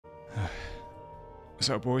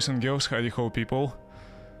So boys and girls, howdy ho people.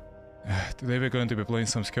 Today we're going to be playing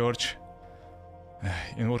some Scourge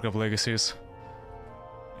in Warcraft Legacies.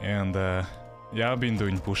 And yeah, I've been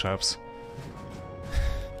doing push-ups.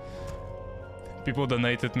 People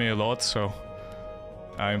donated me a lot, so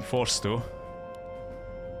I'm forced to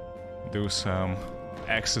do some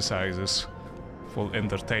exercises for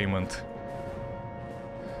entertainment.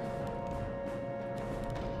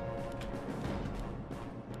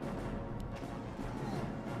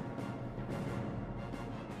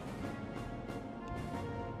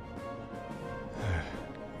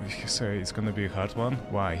 You say it's gonna be a hard one?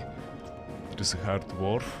 Why? It is a hard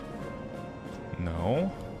dwarf?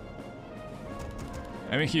 No.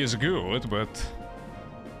 I mean, he is good, but...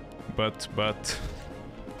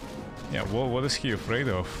 Yeah, what is he afraid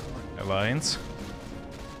of? Alliance?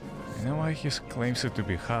 You know why he claims it to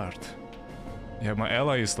be hard? Yeah, my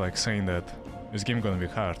ally is like saying that this game gonna be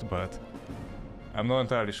hard, but... I'm not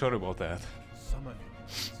entirely sure about that.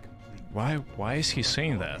 Why is he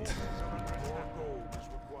saying that?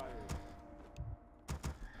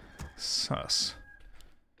 Sus.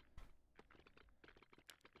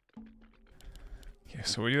 Okay,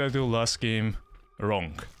 so what did I do last game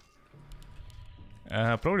wrong?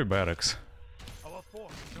 Probably barracks.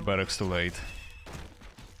 Barracks too late.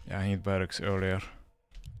 Yeah, I need barracks earlier.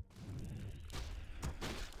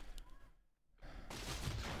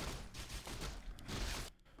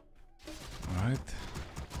 Alright.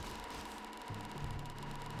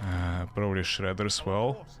 Probably shredder as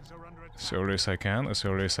well. As early as I can, as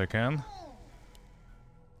early as I can.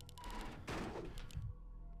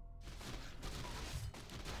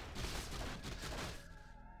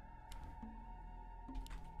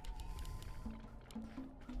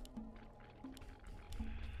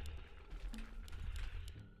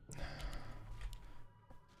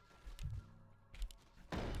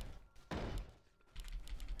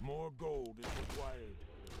 More gold is required.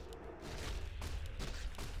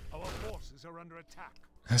 Our forces are under attack.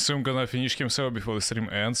 So I'm gonna finish himself before the stream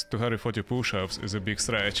ends. 240 push-ups is a big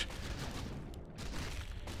stretch.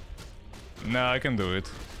 Nah, I can do it.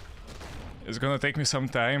 It's gonna take me some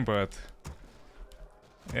time, but...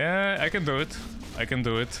 yeah, I can do it. I can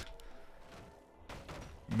do it.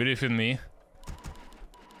 Believe in me.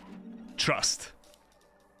 Trust.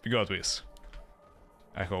 We got this.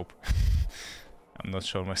 I hope. I'm not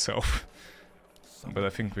sure myself. But I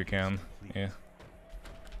think we can, yeah.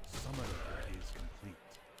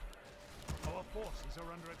 Our forces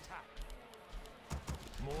are under attack.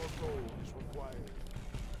 More gold is required.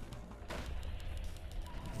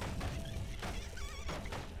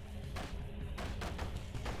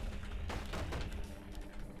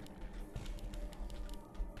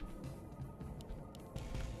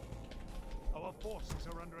 Our forces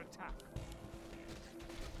are under attack.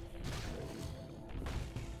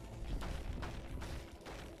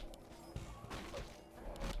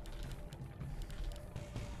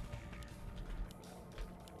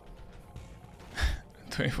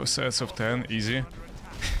 Twenty-four sets of 10, easy.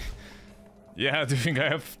 Yeah, do you think I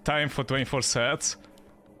have time for 24 sets?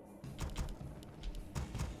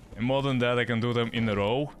 And more than that, I can do them in a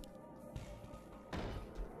row.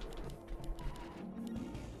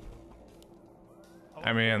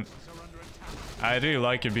 I mean, I really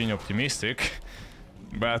like you being optimistic,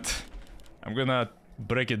 but I'm gonna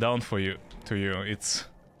break it down for you, it's...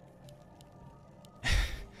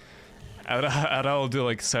 I'd rather do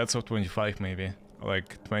like sets of 25 maybe.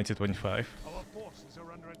 Like 20, 25. Our forces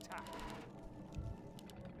are under attack.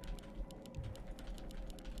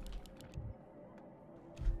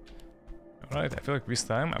 Alright, I feel like this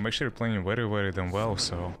time I'm actually playing very damn well,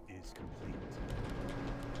 so...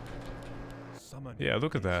 yeah,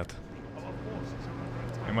 look at that.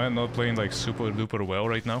 Am I not playing like super duper well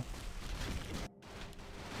right now?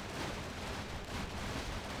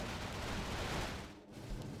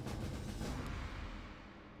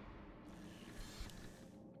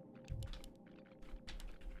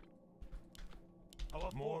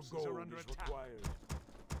 More gold is required.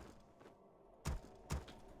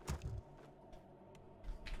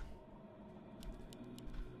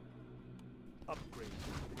 Upgrade.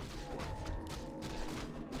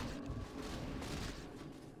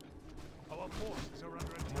 Our forces are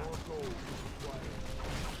under attack. More gold is required.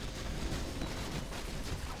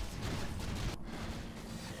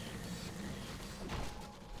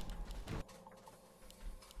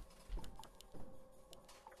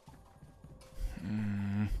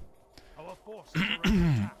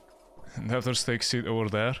 Doubters take seat over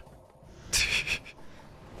there.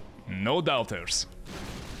 No doubters.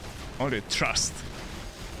 Only trust.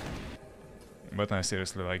 But no,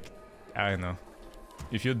 seriously, like, I don't know.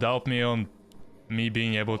 If you doubt me on me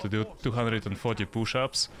being able to do 240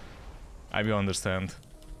 push-ups, I will understand.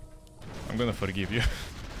 I'm gonna forgive you.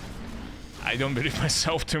 I don't believe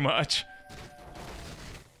myself too much.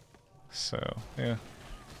 So, yeah.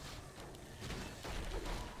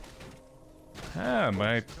 Ah,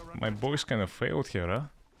 my boys kind of failed here, huh?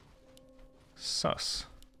 Sus.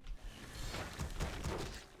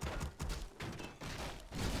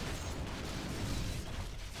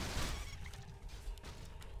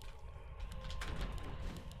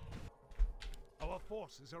 Our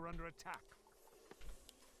forces are under attack.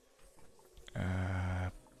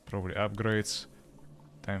 Probably upgrades.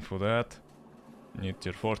 Time for that. Need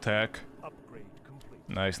tier 4 tech. Upgrade complete.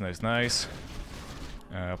 Nice, nice, nice.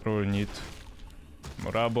 Probably need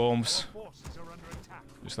more bombs. Forces are under attack.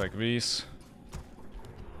 Just like this.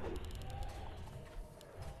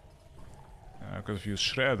 I could have used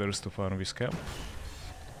shredders to farm this camp.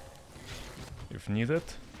 If needed.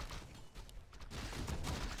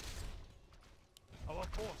 Our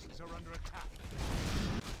forces are under attack.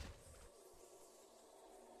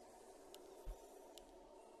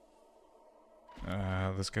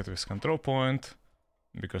 Let's get this control point.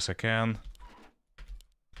 Because I can.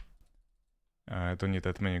 I don't need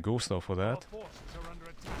that many ghost though for that. Our forces are under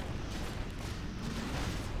attack.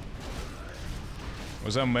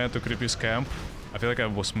 Was I meant to creep his camp? I feel like I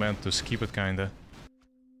was meant to skip it kinda.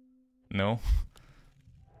 No?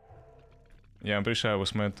 Yeah, I'm pretty sure I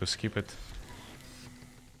was meant to skip it.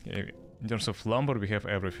 Okay, in terms of lumber, we have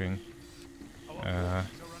everything.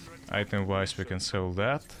 Item-wise, we can sell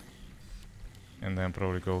that. And then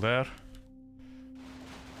probably go there.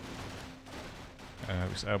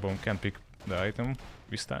 This album can pick the item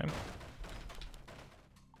this time.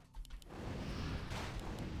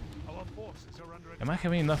 Our forces are under attack. Am I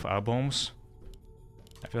having enough bombs?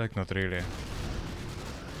 I feel like not really.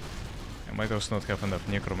 I might also not have enough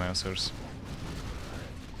necromancers.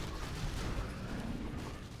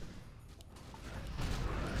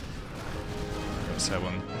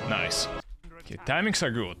 Seven. Nice. Okay, timings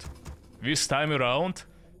are good. This time around,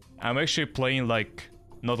 I'm actually playing like,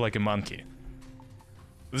 not like a monkey.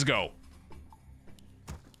 Let's go.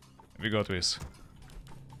 We got this.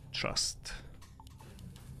 Trust.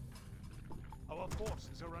 Our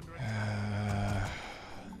forces are under attack.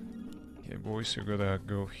 Okay, boys, you gotta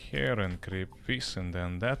go here and creep this, and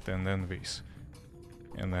then that, and then this.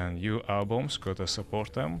 And then you bombs gotta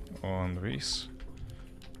support them on this.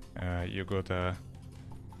 You gotta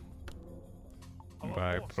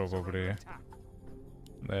buy probably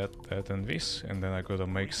that and this, and then I gotta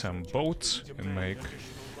make some boats and make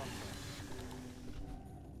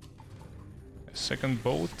a second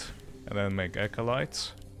boat, and then make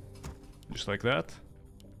acolytes, just like that.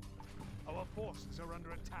 Our forces are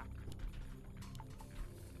under attack.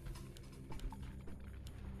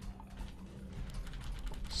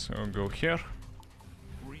 So go here,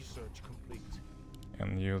 Research complete.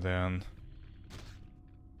 and you then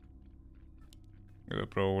gotta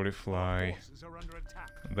probably fly Forces are under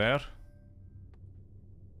attack. there,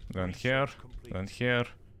 then here, then here,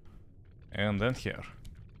 and then here.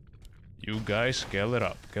 You guys gather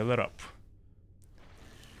up, gather up.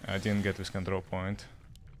 I didn't get this control point,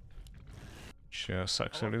 which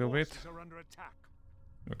sucks a little bit. Forces are under attack.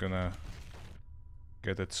 We're gonna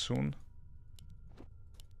get it soon.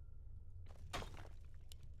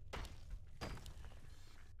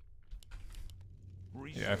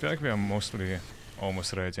 Yeah, I feel like we are mostly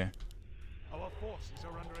almost ready. Our forces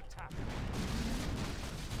are under attack.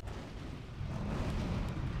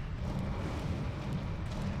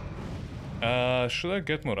 Should I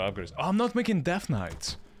get more upgrades? Oh, I'm not making Death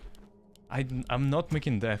Knights. I'm not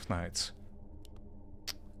making Death Knights.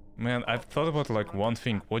 Man, I've thought about like one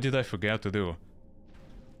thing. What did I forget to do?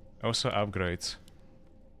 Also upgrades.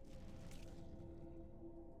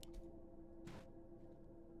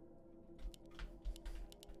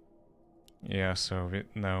 Yeah, so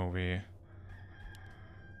now we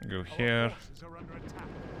go here Forces are under attack.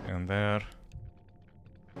 and there.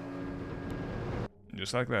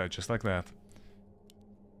 Just like that, just like that.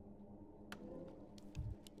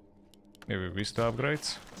 Maybe these two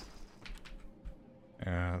upgrades.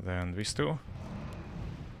 Then these two.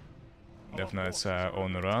 Death Knights are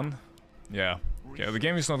on the run. Yeah. Yeah, the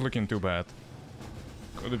game is not looking too bad.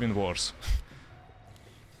 Could have been worse.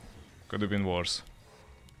 Could have been worse.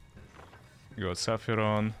 You got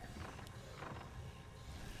Sapphiron.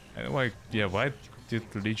 And like, yeah, why did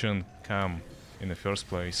Legion come in the first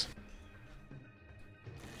place?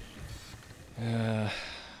 I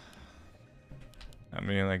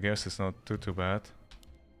mean, I guess it's not too bad.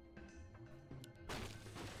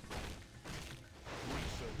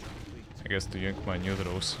 I guess to yank my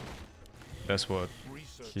neutrals. That's what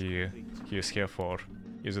Research he complete. is here for,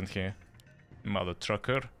 isn't he? Mother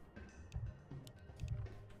trucker.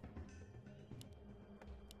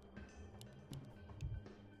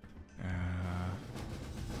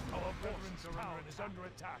 Our veterans town is under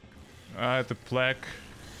attack. The plague.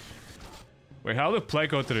 Wait, how the plague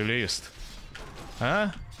got released?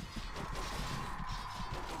 Huh?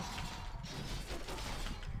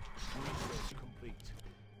 Research complete.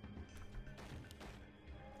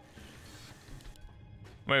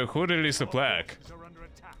 Wait, who released the plague? Forces are under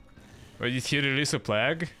attack. Wait, did he release a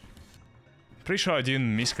plague? Pretty sure I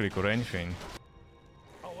didn't misclick or anything.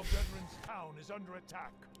 Our veterans town is under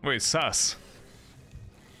attack. Wait, sus.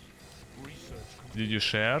 Research complete. Did you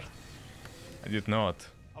share? I did not.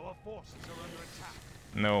 Our forces are under attack.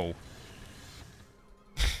 No.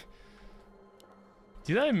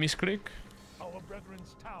 Did I misclick? Our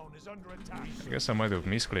brethren's town is under attack. I guess I might have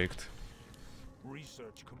misclicked.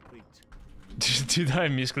 Research complete. Did I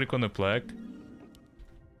misclick on the plague?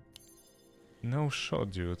 No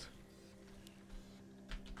shot, dude.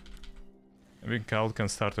 I think Cloud can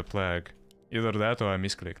start a plague. Either that or I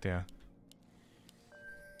misclicked, yeah.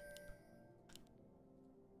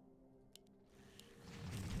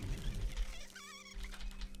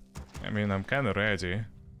 I mean, I'm kinda ready.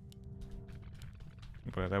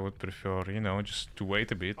 But I would prefer, you know, just to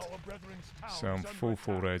wait a bit. Our brethren's town So I'm is under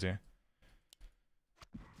full attack. ready.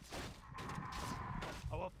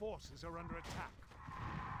 Our forces are under attack.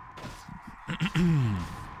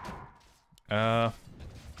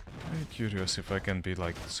 I'm curious if I can be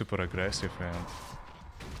like super aggressive and,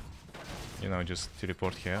 you know, just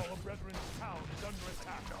teleport here. Our brethren's town is under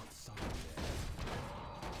attack.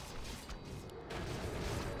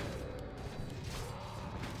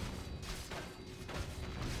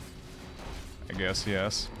 I guess,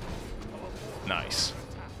 yes. Nice.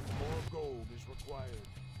 More gold is required.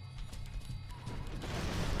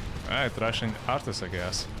 Alright, rushing artists, I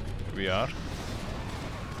guess. We are.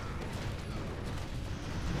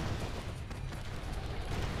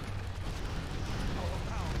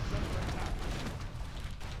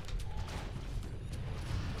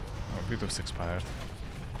 Oh, Vitus expired.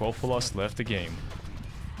 Quofulas left the game.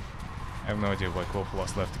 I have no idea why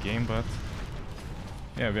Quofulas left the game, but...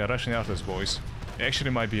 yeah, we are rushing artists, boys. It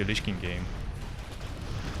actually might be a Lich King game.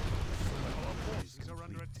 Our forces are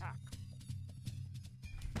under attack.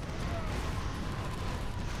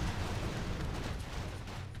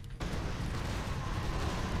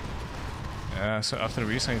 So after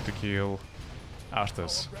this I need to kill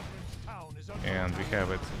Arthas. Brethren's town is under And we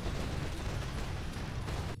have it.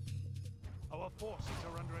 Our forces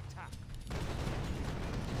are under attack.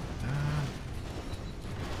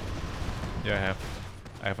 Yeah,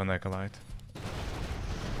 I have an acolyte.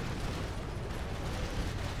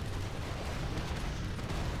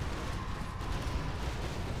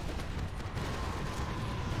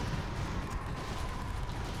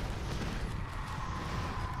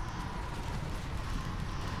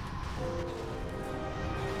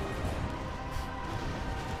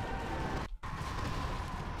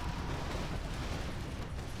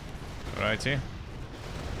 Righty.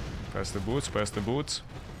 Pass the boots, pass the boots.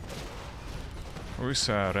 Who's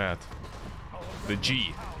red? The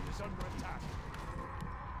G. Town is under attack.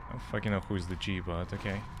 I don't fucking know who's the G, but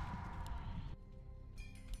okay.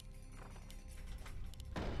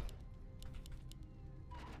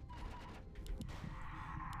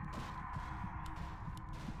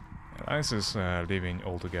 Alliance is leaving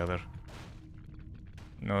altogether.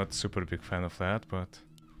 Not super big fan of that, but...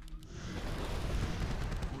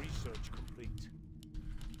 Research complete.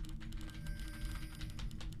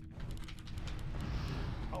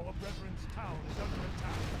 Our brethren's town is under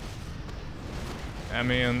attack. I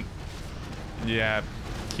mean... yeah,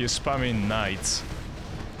 he's spamming knights.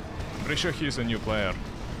 I'm pretty sure he's a new player.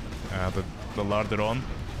 The Larderon.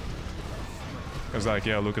 Cause like,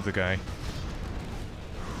 yeah, look at the guy.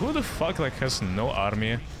 Who the fuck like has no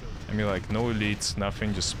army? I mean like no elites,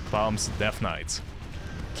 nothing, just spams Death Knights.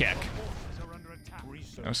 Keck. Forces are under attack.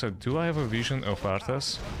 Research. Also, do I have a vision of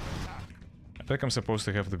Arthas? I think I'm supposed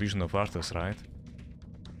to have the vision of Arthas, right?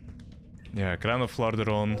 Yeah, Crown of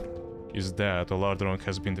Larderon is dead, or Larderon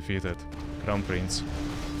has been defeated. Crown Prince.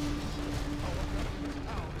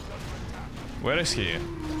 Where is he?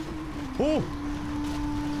 Oh!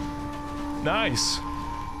 Nice!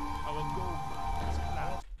 Our gold mine is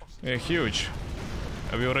collapsed. Yeah, huge.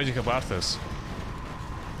 We already have Arthas.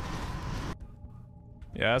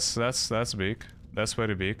 Yes, that's big. That's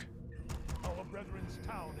very big. Our brethren's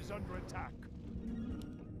town is under attack.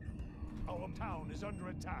 Our town is under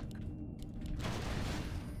attack.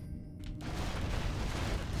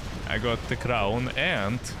 I got the crown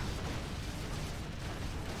and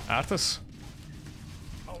Arthas?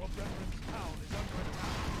 Our brethren's town is under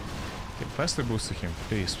attack. Okay, faster boost to him,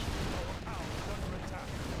 please. Our town is under attack.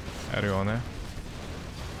 Arione.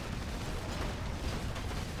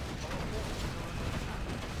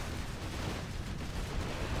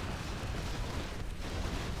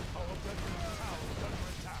 Our brethren's town is under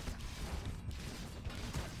attack.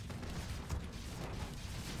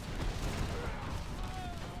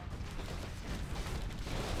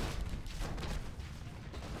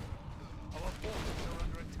 Our forces are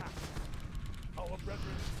under attack. Our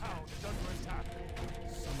brethren's town is under attack.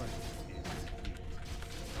 Someone is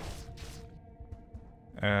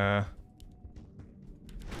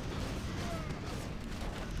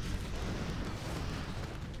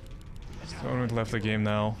Stormwind left the game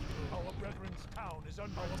now. Our brethren's town is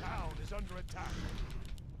under attack.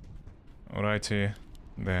 Alrighty.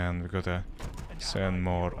 Then we gotta send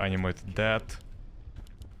more animated death.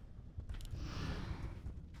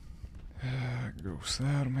 Goes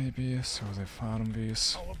there maybe, so they farm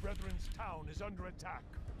this. Our brethren's town is under attack.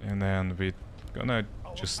 And then we gonna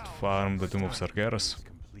just farm the Tomb of Sargeras.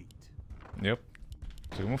 Yep.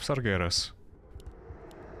 Tomb of Sargeras.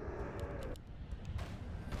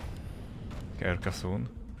 Kerkathun.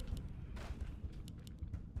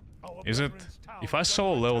 Our Is it... brethren's town If I is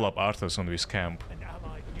solo under level up Arthas on this camp, An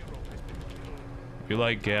allied hero has been killed. will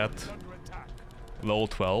I get Under attack. level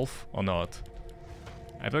 12 or not?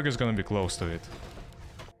 I think it's gonna be close to it.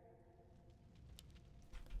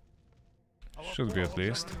 Our Should be at forces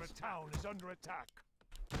least. under town is under attack.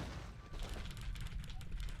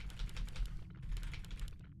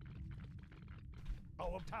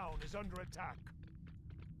 Our town is under attack.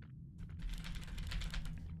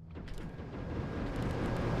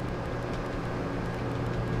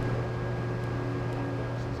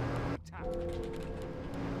 Attack.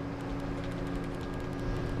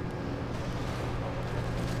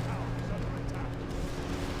 Town is under attack.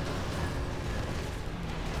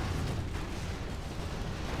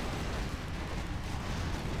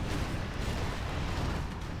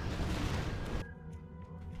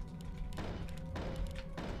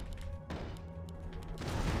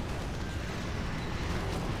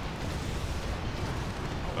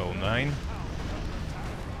 Oh, 9.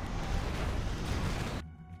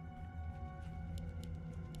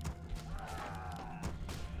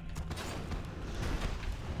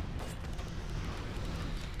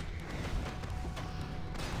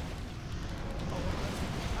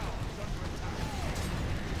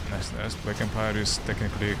 Nice, nice. Black Empire is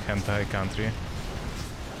technically hentai country.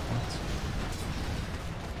 What?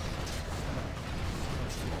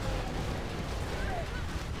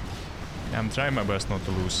 Yeah, I'm trying my best not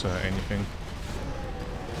to lose anything.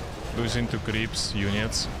 Losing to creeps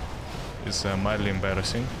units is mildly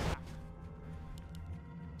embarrassing.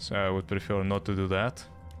 So I would prefer not to do that.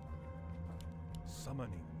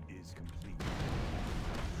 Summoning is complete.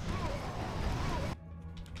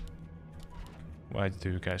 Why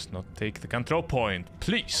do you guys not take the control point?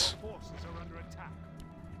 Please! Forces are under attack.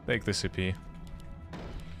 Take the CP.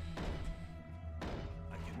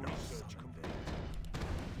 I can research complete.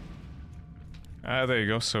 Ah, there you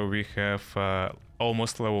go. So we have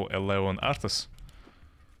almost level 11 Arthas.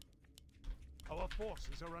 Our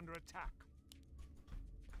forces are under attack.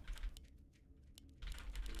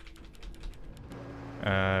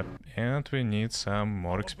 And we need some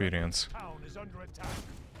more experience. Town is under attack.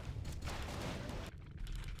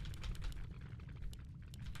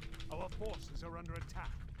 Our forces are under attack.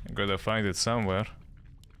 I gotta find it somewhere.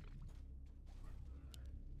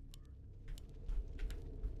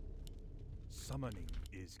 Summoning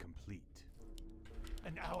is complete.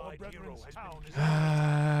 An allied hero has town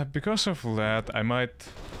is Because of that, I might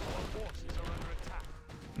our forces are under attack.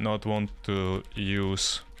 not want to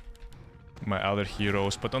use my other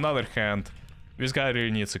heroes, but on the other hand, this guy really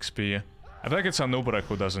needs XP. I think it's Anubra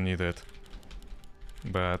who doesn't need it.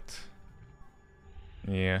 But...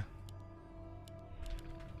 yeah.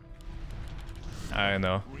 I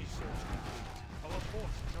know. Research complete. Our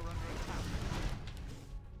forces are under attack.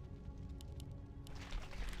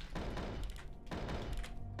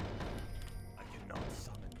 I cannot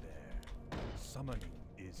summon there. Summoning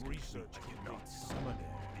is research. I cannot summon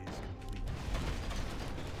there is complete.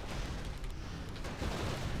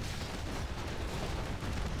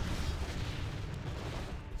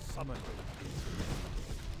 Summon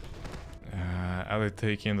Ally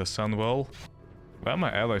taking the Sunwell. Where are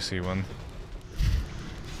my allies even?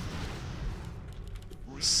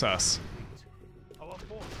 Sus. our forces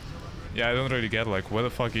are under Yeah, I don't really get like, where the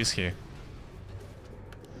fuck is he?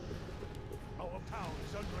 our town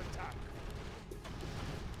is under attack.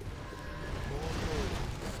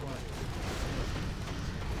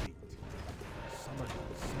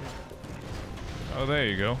 Oh, there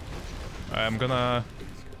you go. I'm gonna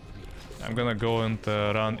go and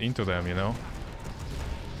run into them, you know?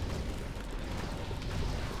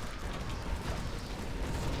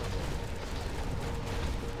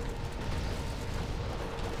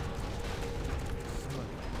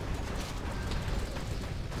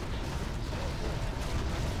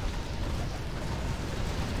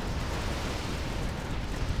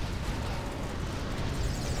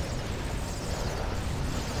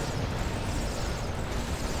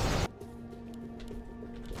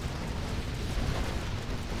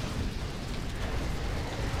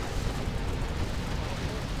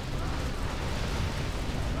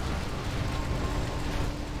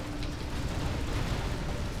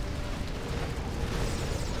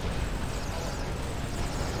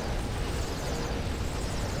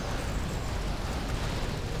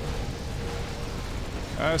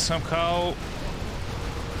 Somehow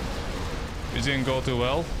it didn't go too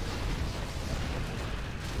well.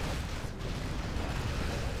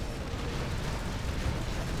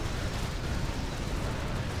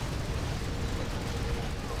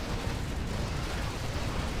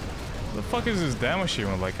 The fuck is this damage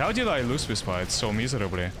even? Like, how did I lose this fight so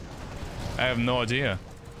miserably? I have no idea.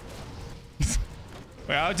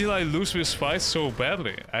 Wait, how did I lose this fight so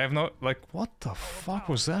badly? I have no... Like, what the fuck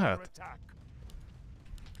was that?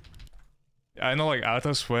 I know, like,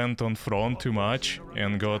 Athos went on front too much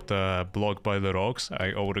and got blocked by the rocks.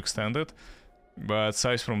 I overextended. But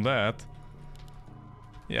aside from that...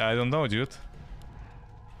 Yeah, I don't know, dude.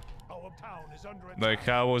 Like,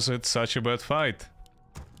 how was it such a bad fight?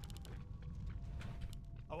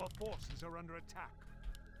 Our forces are under attack.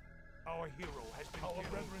 Our hero has been killed. Our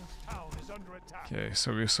brethren's town is under attack. Okay,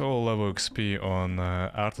 so we saw level XP on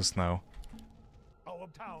Arthas now. Our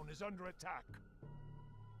town is under attack.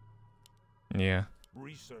 Yeah.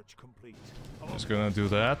 Research complete. Just gonna do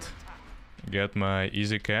that. Get my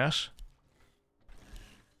easy cash.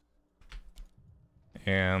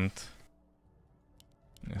 And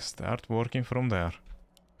start working from there.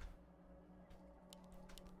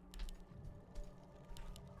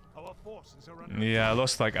 Our forces are under Yeah, I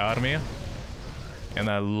lost like army. And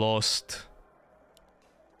I lost...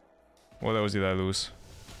 What else did I lose?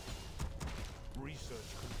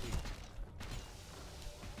 research complete.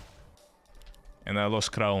 And I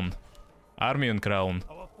lost crown. Army and crown.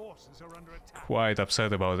 Our forces are under attack. Quite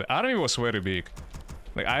upset about it. Army was very big.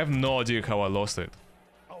 Like, I have no idea how I lost it.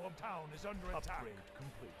 Our town is under attack.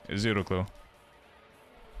 Complete. Zero clue.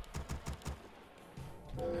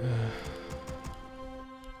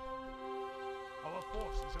 Our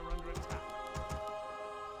forces are under attack.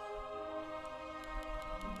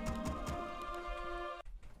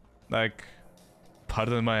 Like,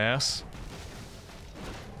 pardon my ass.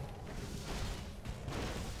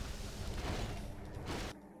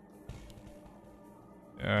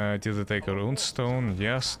 Did they take a runestone?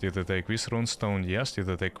 Yes. Did they take this runestone? Yes. Did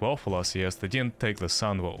they take Quafulas? Yes. They didn't take the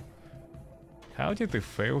Sunwall. How did they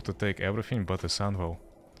fail to take everything but the Sunwall?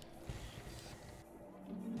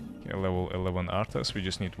 Okay, level 11 Arthas. We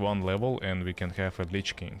just need one level and we can have a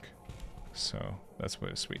Lich King. So, that's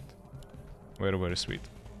very sweet. Very, very sweet.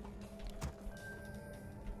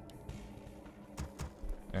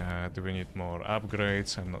 Do we need more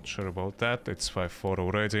upgrades? I'm not sure about that. It's 5-4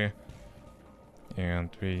 already. And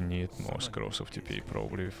we need more scrolls of TP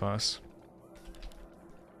probably with us.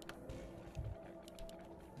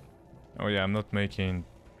 Oh yeah, I'm not making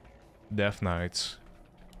Death Knights.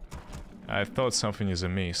 I thought something is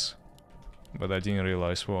amiss, but I didn't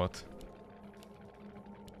realize what.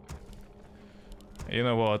 You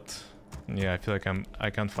know what? Yeah, I feel like I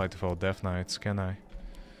can't fight without Death Knights, can I?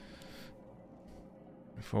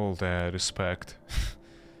 With all the respect.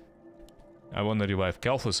 I wanna revive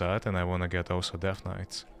Kel'Thuzad and I wanna get also Death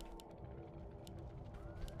Knights.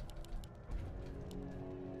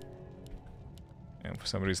 And for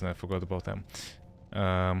some reason I forgot about them.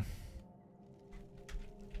 There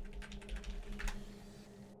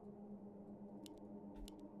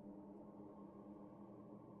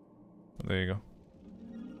you go.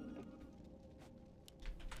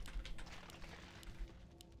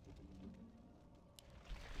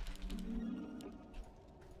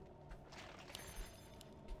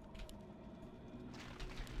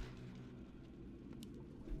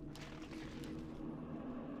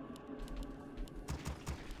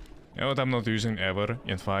 You know what I'm not using ever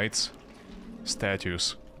in fights?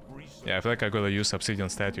 Statues. Yeah, I feel like I gotta use obsidian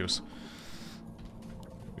statues.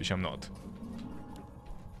 Which I'm not.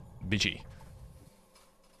 BG.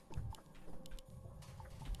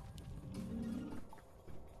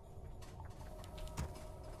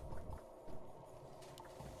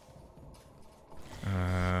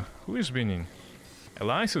 Who is winning?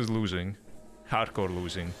 Alliance is losing. Hardcore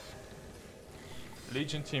losing.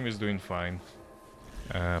 Legion team is doing fine.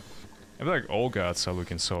 I feel like all gods are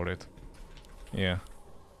looking sorted. Yeah,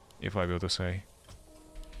 if I were to say.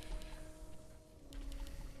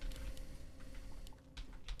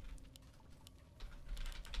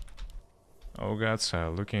 All gods are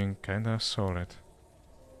looking kinda solid.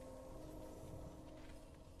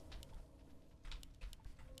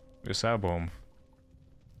 This album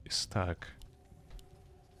is stuck.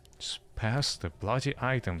 Just pass the bloody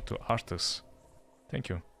item to Arthas. Thank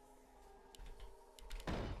you.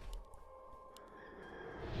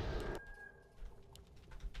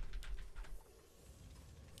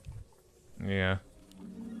 Yeah.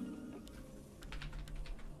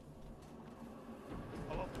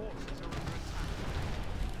 Our forces are under attack.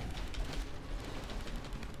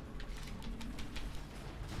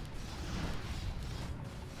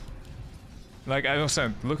 Like, I don't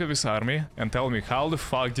understand. Look at this army and tell me how the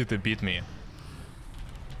fuck did they beat me?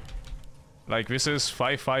 Like, this is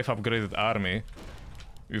 5-5 upgraded army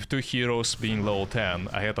with 2 heroes being level 10.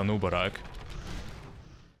 I had an Ubarak.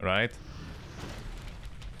 Right?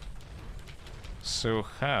 So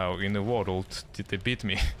how in the world did they beat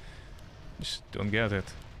me? Just don't get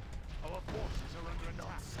it. Our forces are under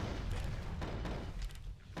attack.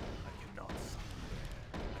 I cannot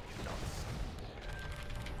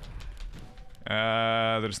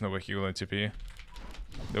There's no way he will TP.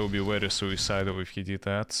 That would be very suicidal if he did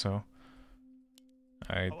that, so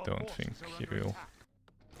I don't think he will.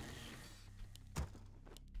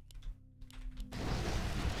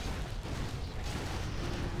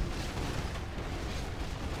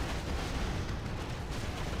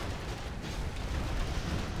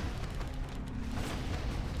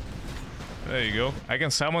 There you go. I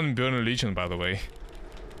can summon Burning Legion, by the way.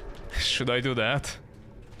 Should I do that?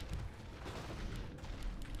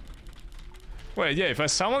 Wait, yeah, if I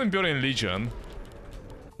summon Burning Legion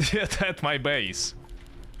at my base,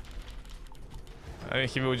 I mean,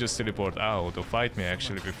 he will just teleport out or fight me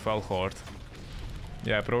actually with Felhort.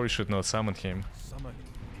 Yeah, I probably should not summon him.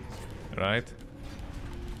 Right?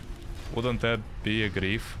 Wouldn't that be a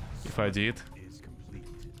grief if I did?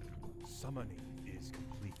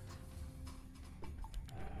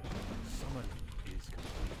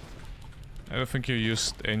 I don't think you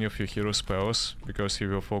used any of your hero spells because he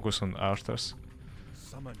will focus on Arthas.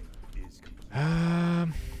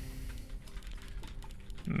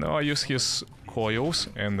 No, I use his coils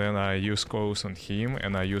and then I use coils on him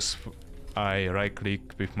and I right click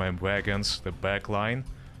with my wagons the back line.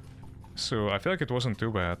 So I feel like it wasn't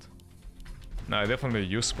too bad. No, I definitely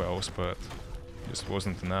used spells, but just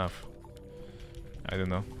wasn't enough. I don't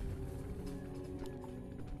know.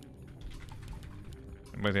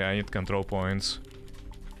 But yeah, I need control points.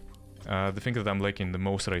 The thing that I'm lacking the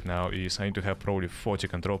most right now is I need to have probably 40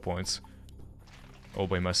 control points all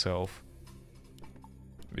by myself,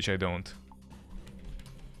 which I don't.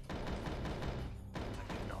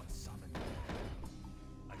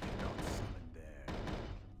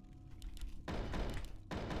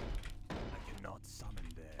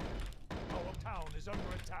 Our town is under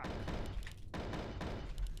attack.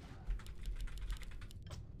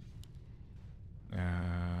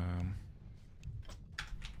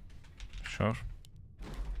 Sure.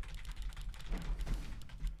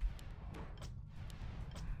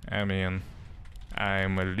 I mean,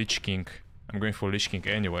 I'm a Lich King. I'm going for Lich King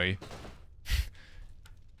anyway.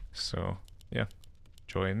 So, yeah.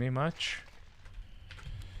 Join me much?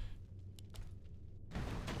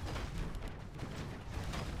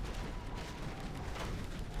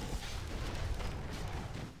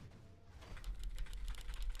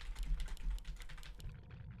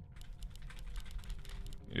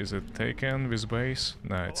 Is it taken, this base?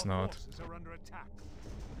 No, it's not.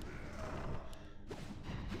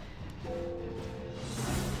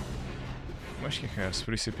 How much he has?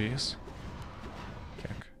 3 CPs?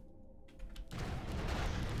 Heck.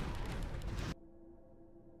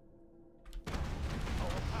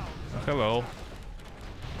 Oh, hello.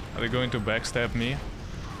 Are they going to backstab me?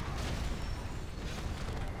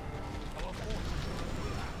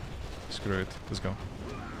 Screw it, let's go.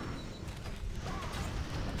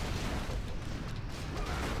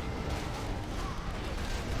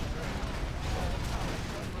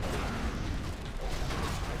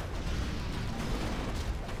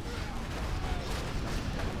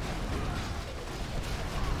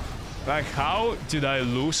 Like, how did I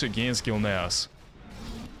lose against Gilneas?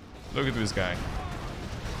 Look at this guy.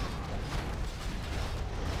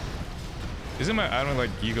 Isn't my iron like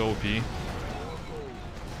Giga OP?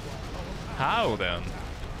 How then?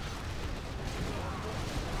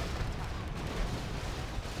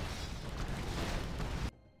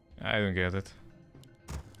 I don't get it.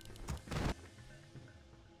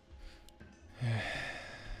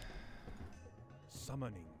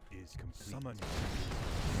 Summoning is complete. Summoning.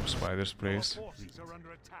 More spiders, please. Our forces are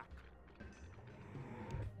under attack.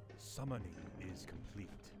 Summoning is complete.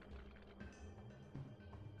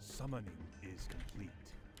 Summoning is complete.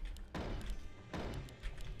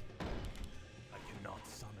 I cannot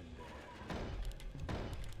summon there.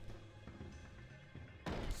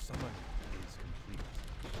 Summoning is complete.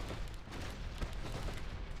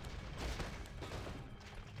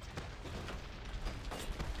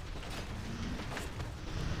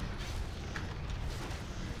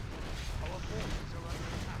 Our forces are under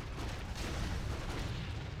attack.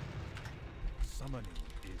 Summoning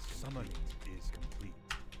is complete.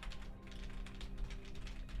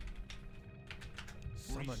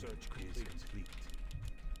 Summoning is complete.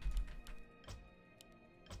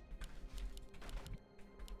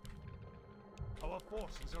 Our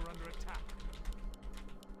forces are under attack.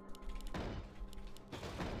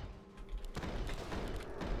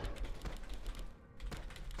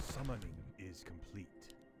 Summoning is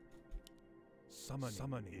complete.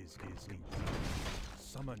 Summoning is complete.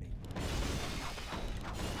 Summoning.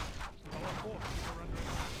 Our forces are under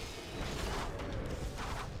attack.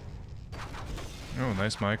 Oh,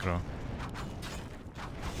 nice micro.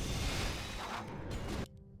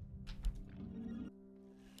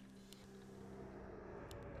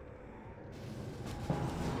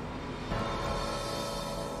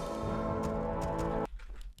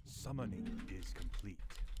 Summoning is complete.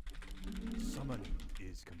 Summoning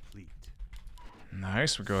is complete.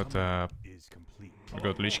 Nice, we got Is complete.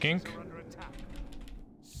 Lich King. Forces are under attack.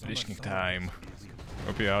 Lich King time.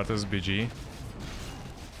 OP Arthas BG.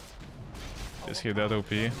 Is he that OP?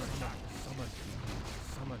 Summon is complete.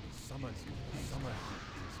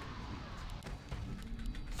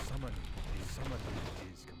 Summoning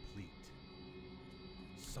is complete.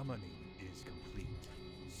 Summoning is complete.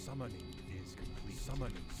 Summoning is complete.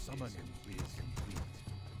 Summoning is complete.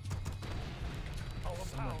 Our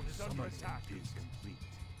town is under attack. Is complete.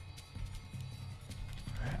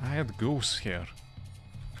 I had ghosts here.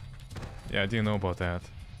 Yeah, I didn't know about that.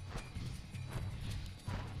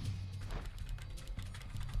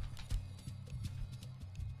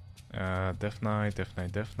 Death Knight, Death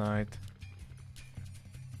Knight, Death Knight.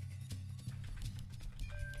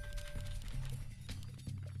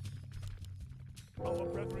 Our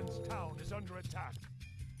brethren's town is under attack.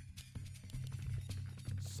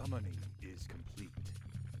 Summoning is complete.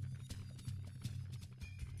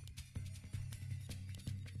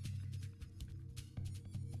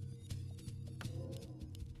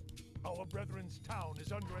 Our brethren's town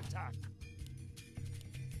is under attack.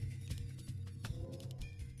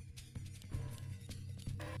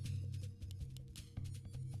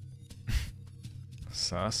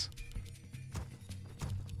 Sus.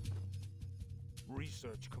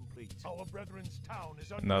 Research complete. Our brethren's town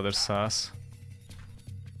is under Another attack. sus.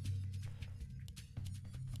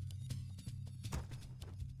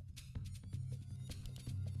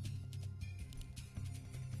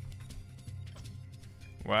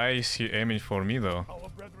 Why is he aiming for me though? Our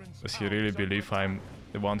brethren's Does he town really is under believe attack. I'm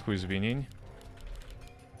the one who is winning?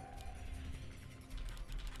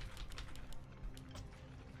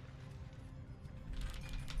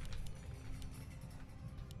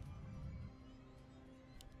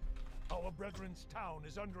 Our brethren's town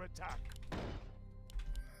is under attack.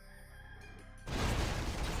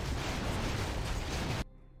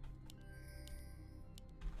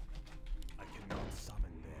 I cannot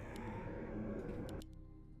summon there.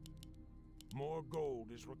 More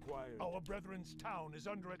gold is required. Our brethren's town is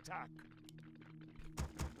under attack.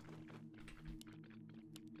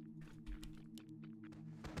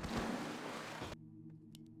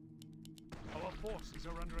 Our forces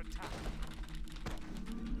are under attack.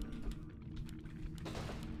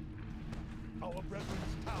 Our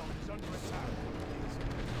brethren's town is under attack.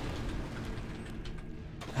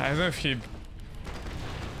 I don't know if he...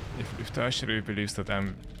 If Tash really believes that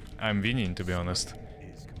I'm winning, to be honest.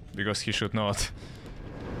 Because he should not.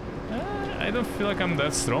 I don't feel like I'm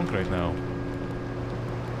that strong right now.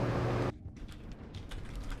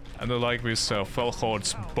 I don't like with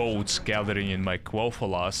Felhord's boats gathering in my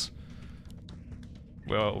Quofolas.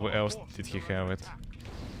 Well, where else did he have it?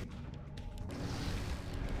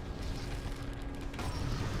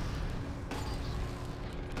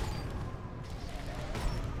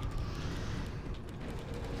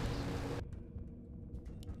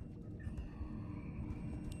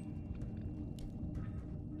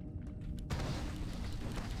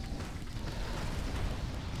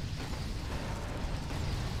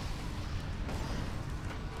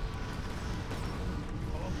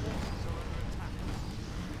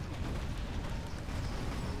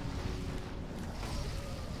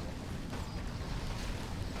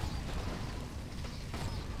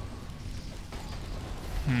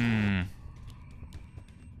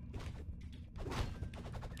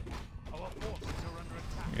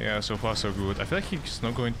 Yeah, so far so good. I feel like he's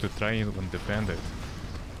not going to try and defend it.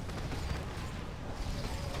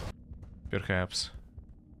 Perhaps.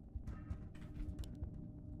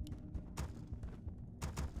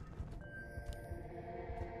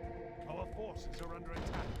 Our forces are under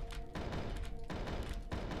attack.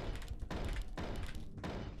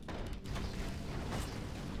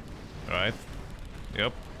 Right.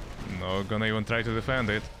 Yep. Not gonna even try to defend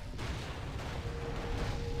it.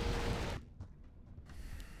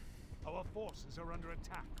 Our forces are under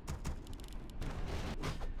attack.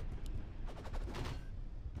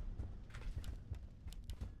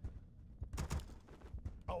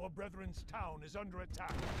 Our brethren's town is under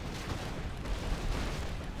attack.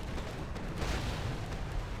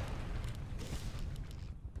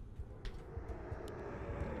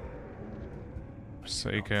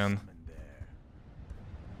 Forsaken.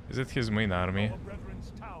 Is it his main army? Our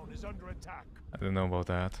brethren's town is under attack. I don't know about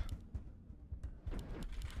that.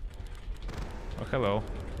 Oh, hello.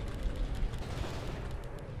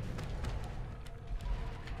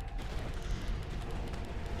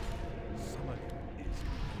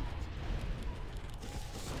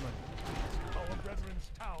 Our brethren's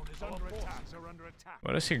town is under attack. Are under attack.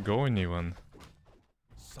 Where is he going even?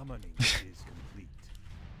 Summoning is complete.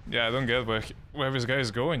 Yeah, I don't get where this guy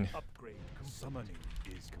is going. Upgrade. Summoning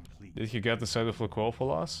is complete. Did he get the side of Laquo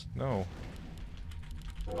for us? No.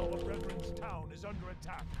 Our brethren's town is under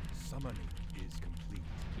attack. Summoning is complete.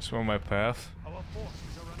 Just on my path. Our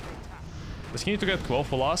forces are under attack. Does he need to get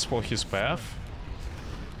Clofolas for his path?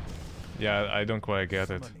 Yeah, I don't quite get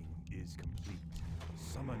it. Summoning is complete.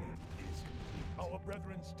 Summoning is complete. Our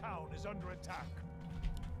brethren's town is under attack.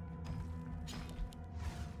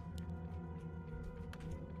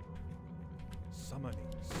 Summoning.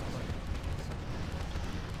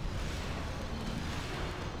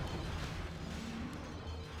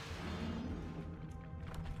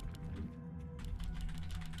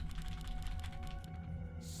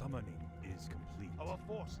 Summoning is complete. Our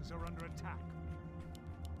forces are under attack.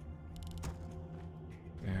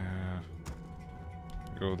 Yeah.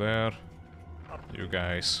 Go there. You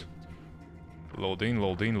guys. Load in,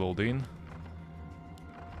 load in, load in.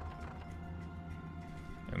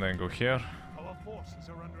 And then go here. Our forces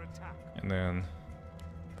are under attack. And then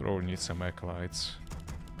probably need some acolytes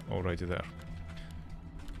already there.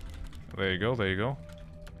 There you go, there you go.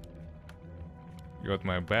 Got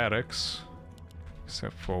my barracks,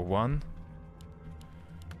 except for one.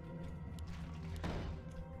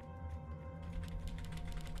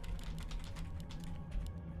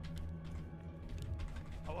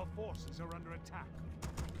 Our forces are under attack.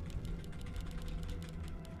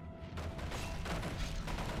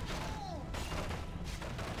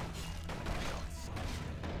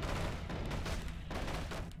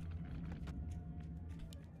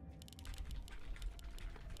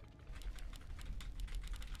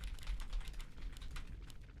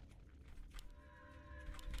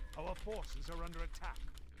 Our forces are under attack.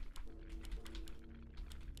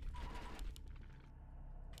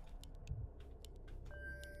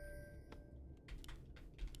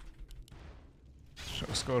 Show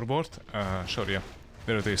scoreboard. Sure, yeah.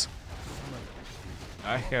 There it is.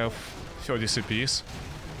 I have 30 CPs.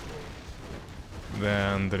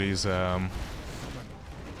 Then there is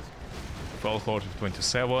Warcraft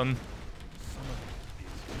 27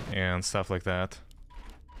 and stuff like that.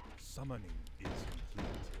 Summoning is complete.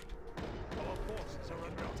 Our forces are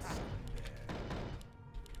under attack.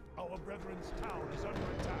 Our brethren's town is under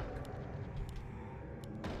attack.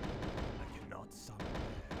 I cannot summon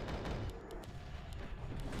there.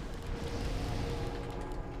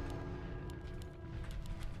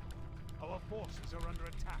 Our forces are under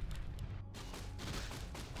attack.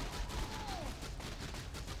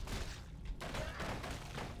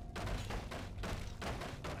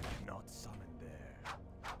 I cannot summon there.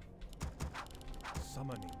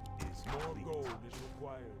 Summoning is more gold is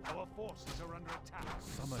required. Our forces are under attack.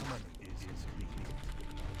 Summoning is complete.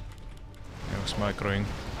 I was microing.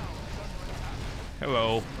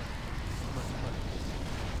 Hello.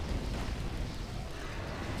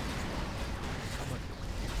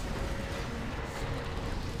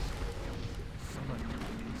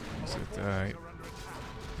 Is it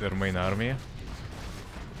their main army?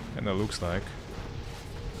 And it looks like.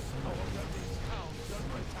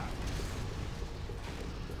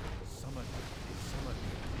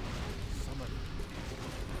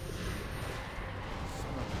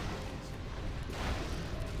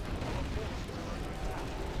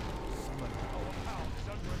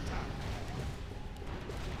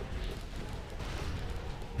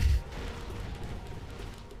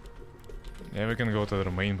 Yeah, we can go to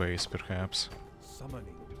the main base, perhaps.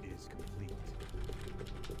 Summoning is complete.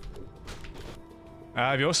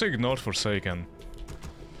 We also ignored Forsaken.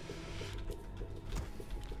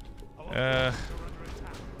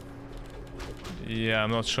 Yeah,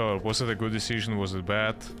 I'm not sure. Was it a good decision? Was it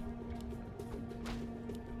bad?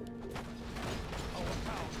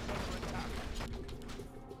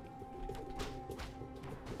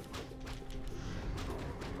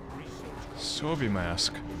 Sobi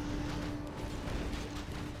mask.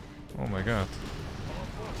 Oh my god.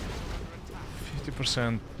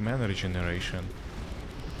 50% mana regeneration.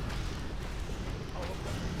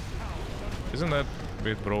 Isn't that a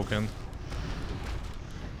bit broken?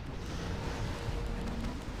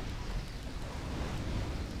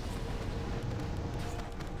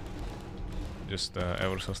 Just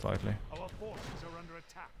ever so slightly. Our forces are under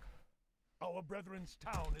attack. Our brethren's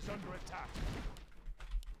town is under attack.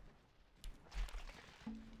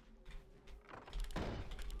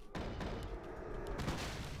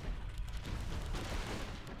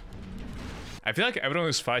 I feel like everyone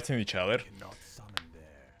is fighting each other,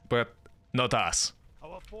 but not us.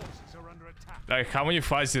 Our forces are under attack. Like, how many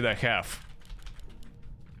fights did I have?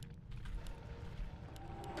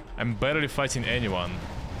 I'm barely fighting anyone.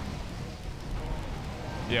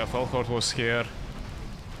 Yeah, Falcourt was here. Our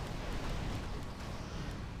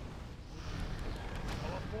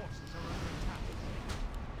forces are under attack.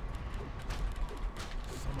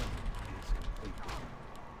 Summoning is complete.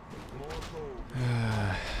 More gold.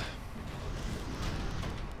 Our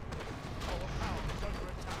town is under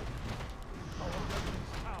attack. Our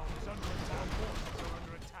brethren's town is under attack. Our forces are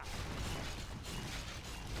under attack. Our town is under attack.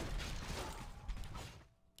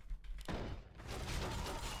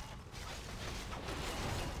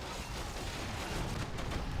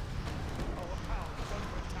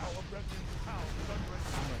 Our brethren's town is under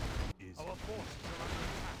attack. Our forces are under attack.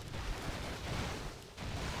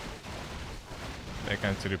 I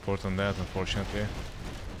can't report on that, unfortunately.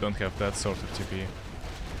 Don't have that sort of TP.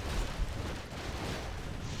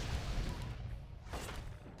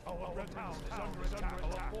 Our town is under attack.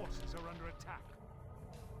 Our forces are under attack.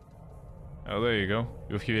 Oh, there you go.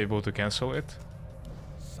 Will he be able to cancel it?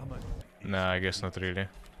 Summon. Nah, I guess not really.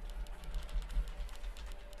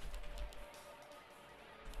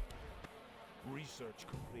 Research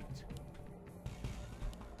complete.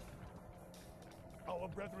 Our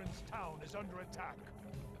brethren's town is under attack.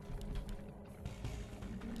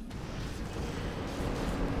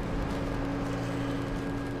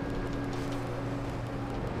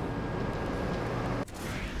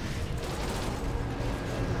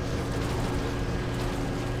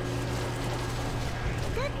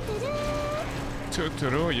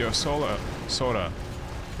 Tuturu, your Sora.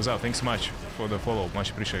 What's up? Thanks so much for the follow.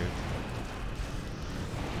 Much appreciated.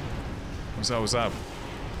 What's up?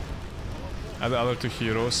 And the other two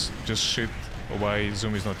heroes just shit why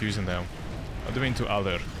Zoom is not using them. What do you mean to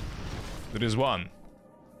other? There is one.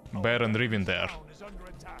 Baron Riven there. Town is under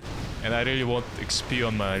attack. And I really want XP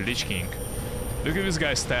on my Lich King. Look at this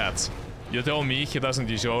guy's stats. You tell me he doesn't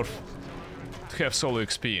deserve to have solo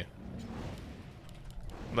XP.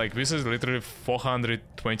 Like, this is literally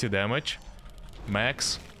 420 damage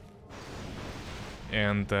max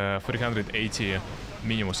and 380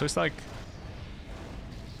 minimum, so it's like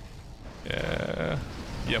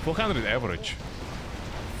yeah, 400 average.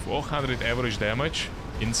 400 average damage,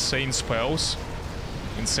 insane spells,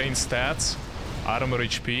 insane stats, armor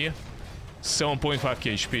HP, 7.5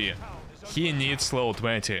 HP. He needs level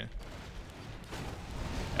 20.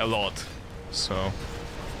 A lot. So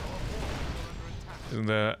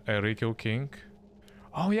the Eriko King.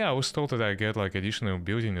 Oh yeah, I was told that I get like additional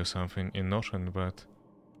building or something in Notion, but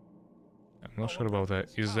I'm not sure about that.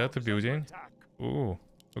 Is that a building? Ooh,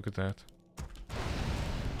 look at that.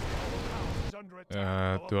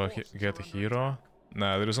 Do I get a hero?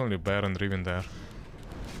 Nah, there is only Baron Riven there.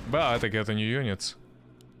 But I get a new units.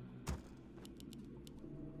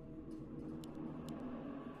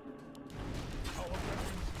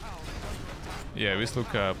 Yeah, this look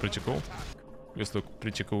pretty cool. This look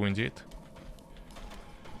pretty cool indeed.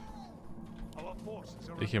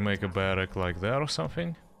 Did he make a barrack like that or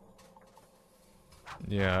something?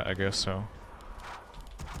 Yeah, I guess so.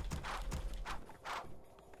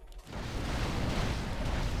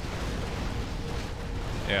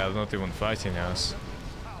 Yeah, they're not even fighting us.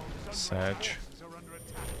 Sag.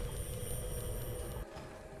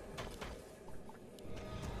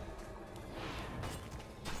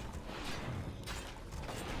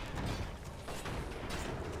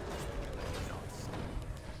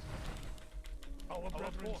 Our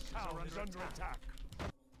brethren's town is under attack.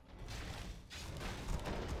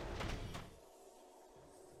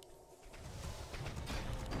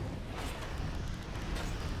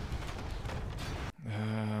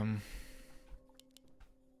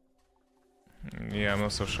 Yeah, I'm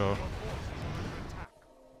not so sure.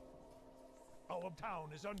 Our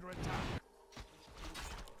town is under attack.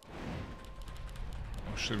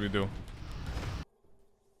 What should we do?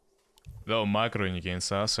 Though macroing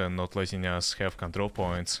against us and not letting us have control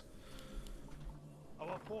points.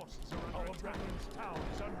 Our forces are under attack. Our town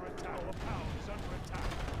is under attack. Our town is under attack.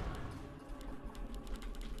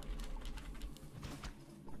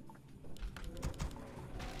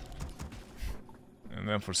 And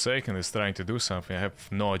then Forsaken is trying to do something, I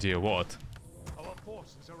have no idea what. Our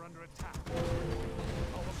forces are under attack.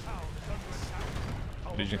 Our town is under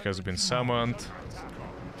attack. Legion has been summoned.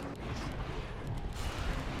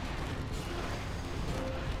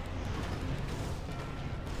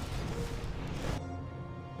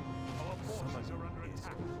 Our forces are under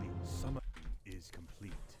attack. Summon is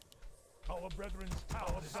complete. Our brethren's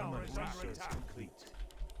town is under attack. Complete.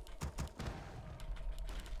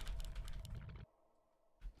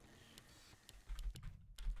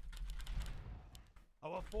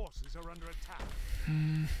 Our forces are under attack.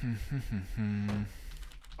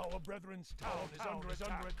 Our brethren's town is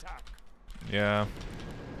under attack. Yeah.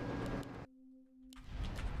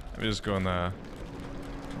 I'm just gonna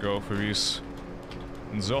go for this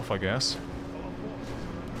Zoff, I guess.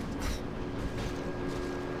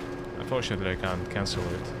 Unfortunately, I can't cancel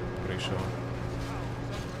it. Pretty sure.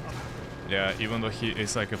 Yeah, even though he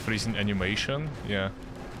is like a freezing animation, yeah,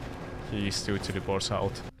 he still teleports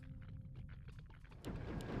out.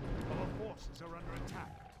 Our forces are under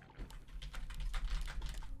attack.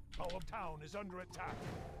 Our town is under attack.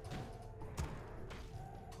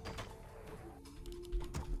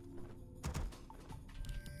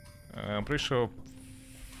 I'm pretty sure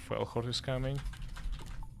Felhort is coming.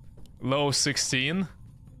 Low 16.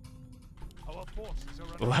 Our forces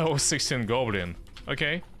are under Level 16 Goblin.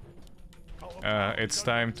 Okay. It's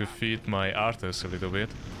time to feed my artists a little bit.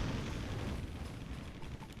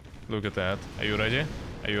 Look at that. Are you ready?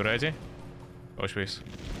 Are you ready? Watch this.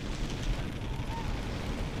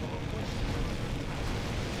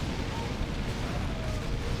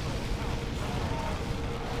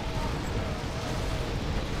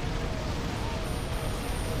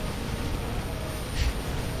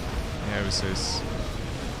 Yeah, this is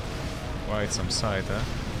quite some sight, huh?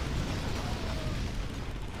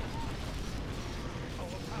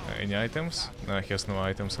 Any items? No, he has no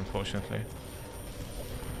items, unfortunately.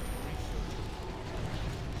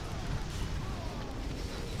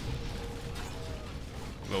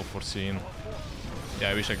 Low 14. Yeah,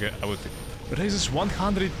 I wish I would. Raises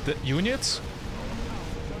 100 units?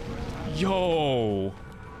 Yo!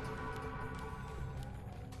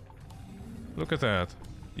 Look at that.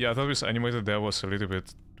 Yeah, I thought this animated there was a little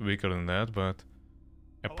bit weaker than that, but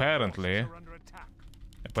apparently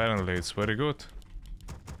it's very good.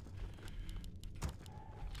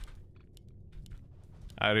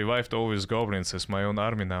 I revived all these goblins as my own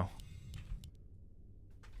army now.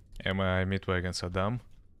 And my midwagons are dumb.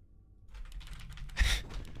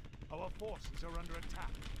 Our forces are under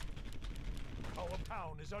attack. Our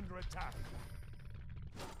town is under attack.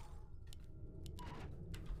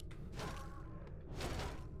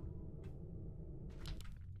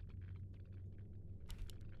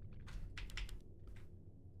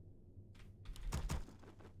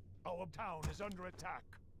 Our town is under attack.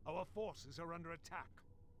 Our forces are under attack.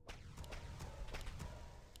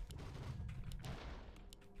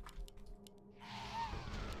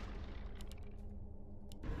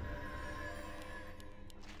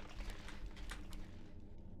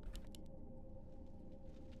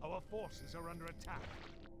 Our forces are under attack.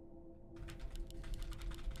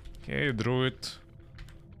 Okay, Druid.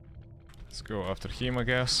 Let's go after him, I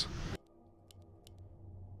guess.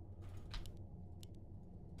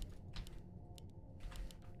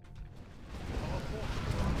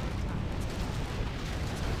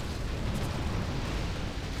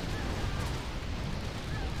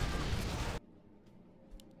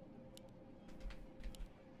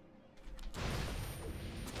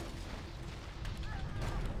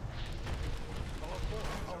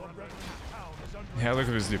 Yeah, look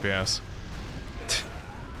at this DPS.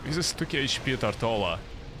 This is 2k HP Tartola.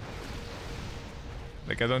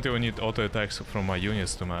 Like, I don't even need auto attacks from my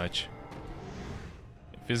units too much.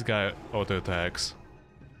 If this guy auto attacks,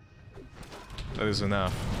 that is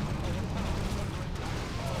enough.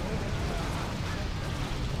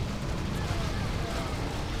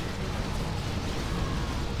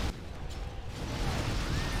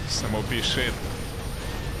 Some OP shit.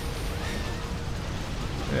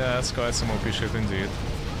 Yeah, that's quite some OP shit indeed.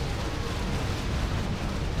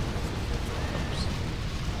 Oops.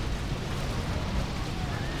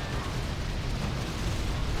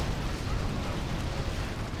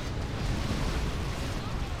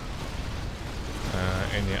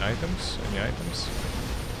 Any items? Any items?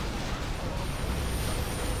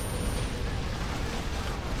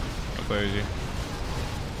 Подожди.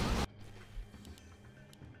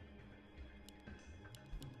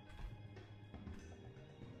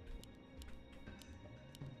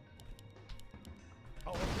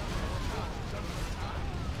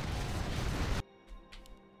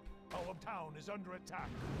 Our town is under attack.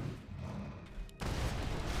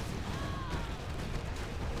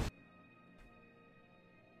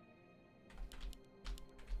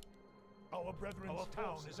 Our brethren's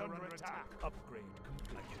town is under attack. Upgrade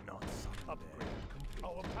complete. I cannot upgrade complete.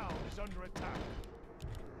 Our town is under attack.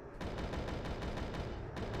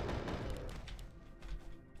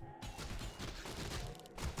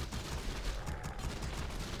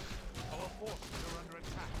 Our forces are under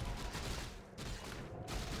attack.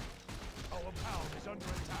 Our town is under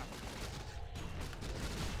attack.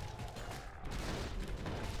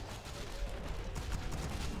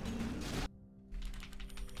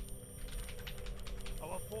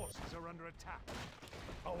 Our forces are under attack.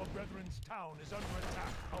 Our brethren's town is under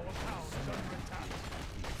attack. Our town is under attack.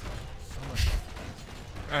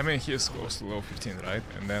 I mean, he's close to level 15, right?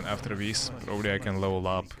 And then after this, probably I can level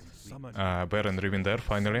up Baron Riven there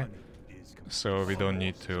finally. So we don't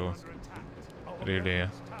need to really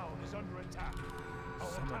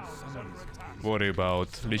worry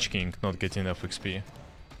about Lich King not getting enough XP.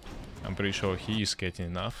 I'm pretty sure he is getting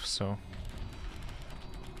enough, so...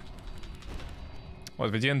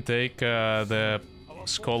 What, we didn't take the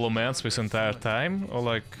Scholomance this entire time? Or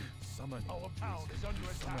like... Our town is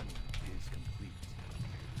under attack.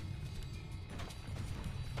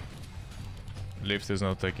 Lift is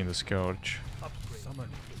not taking the Scourge.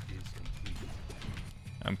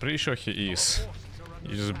 I'm pretty sure he is.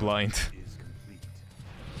 He's just blind.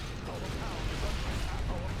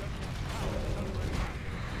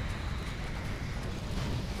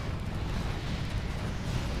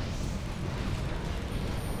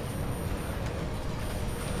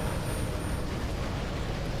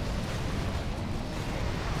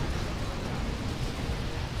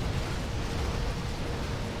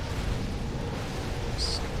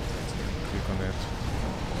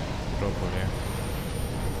 Properly.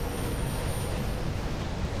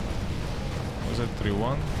 Was it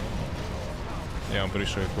 3-1? Yeah, I'm pretty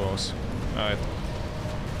sure it was. Alright.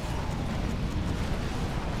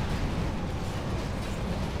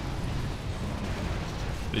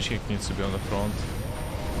 Lich King needs to be on the front.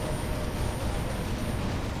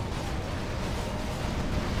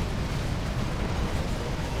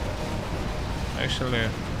 Actually, yeah,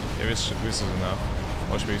 this is enough.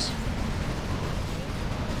 Watch this.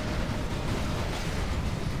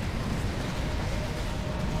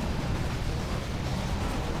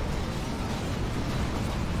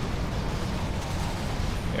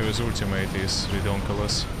 His ultimate is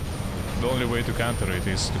redonkulous. The only way to counter it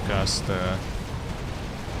is to cast the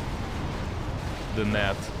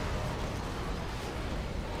net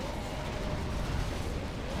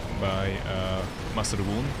by Master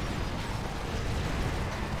Wound.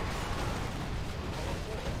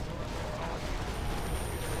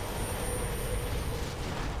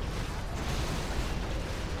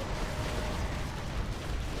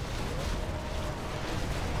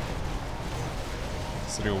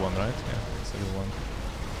 It's real one, right? Yeah, it's real one.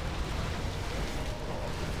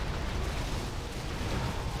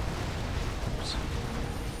 Oops.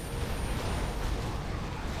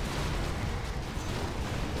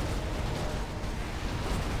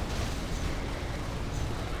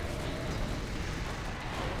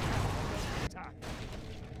 Attack.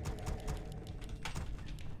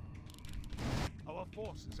 Our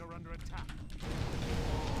forces are under attack.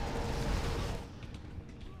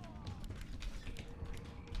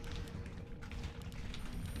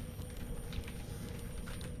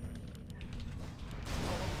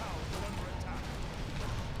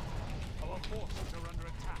 Forces are under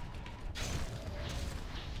attack.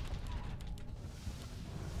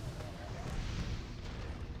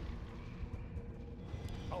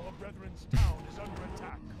 Our brethren's town is under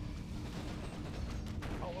attack.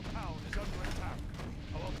 Our town is under attack.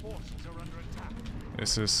 Our forces are under attack.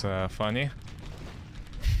 This is funny.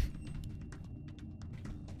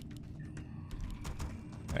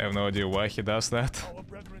 I have no idea why he does that. Our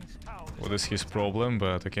brethren's town is What is his problem,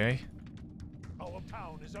 but okay. Our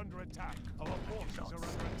town is under attack. Our forces are under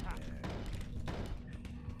attack.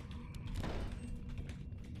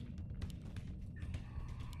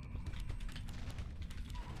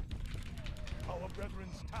 Our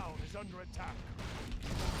brethren's town is under attack.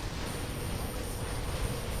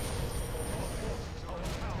 Our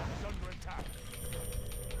town is under attack.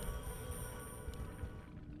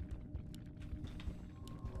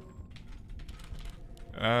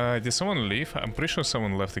 Did someone leave? I'm pretty sure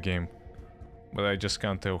someone left the game. But I just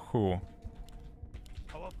can't tell who.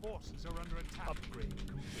 Our forces are under attack. Upgrade.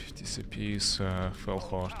 50 CPs, fell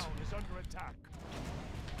hard. Town is under attack.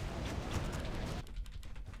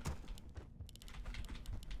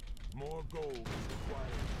 More gold is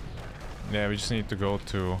required. Yeah, we just need to go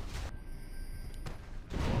to...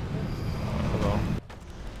 hello.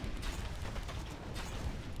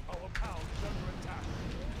 Our town is under attack.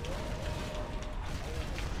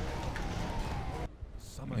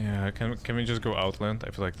 Yeah, can we just go outland?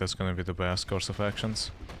 I feel like that's gonna be the best course of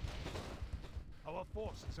actions. Our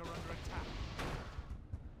forces are under attack.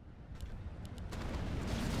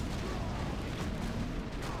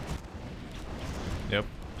 Yep.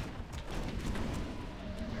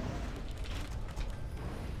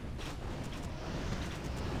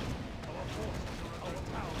 Our forces are under our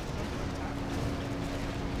town is under attack.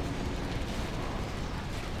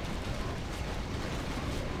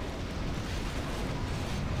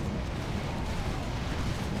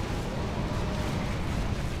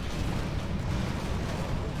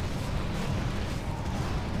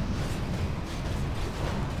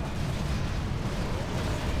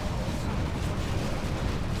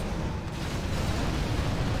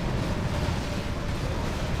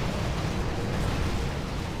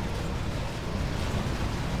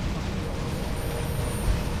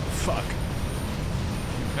 Fuck.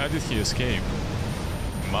 How did he escape?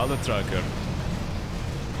 Mother trucker.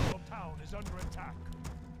 Our town is under attack.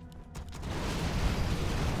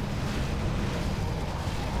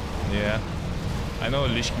 Yeah. I know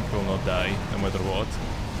Lich King will not die, no matter what.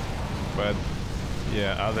 But,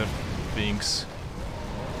 yeah, other things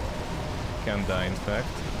can die, in fact.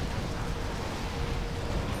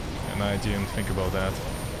 And I didn't think about that.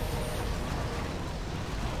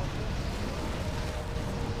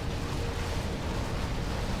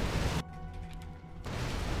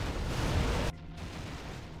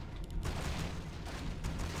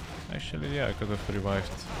 Actually, yeah, I could have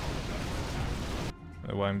revived.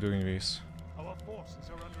 Why I'm doing this. Our forces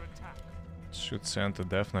are under attack. Should send a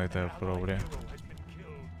Death Knight there, probably. Hero has been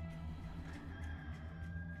killed.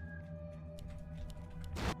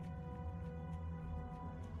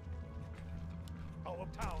 Our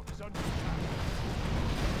town is under attack.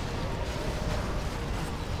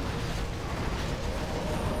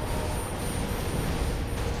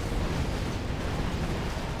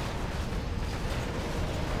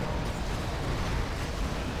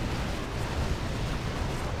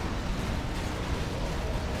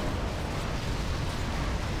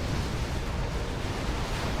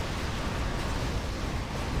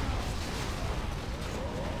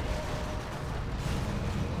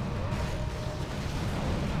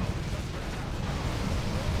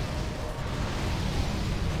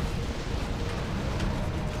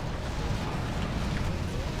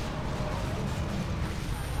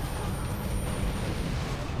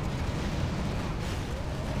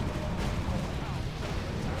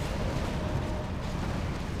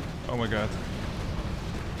 Oh my god.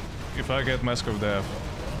 If I get Mask of Death.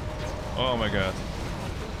 Oh my god.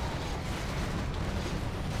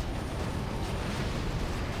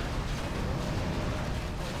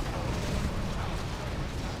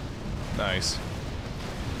 Nice.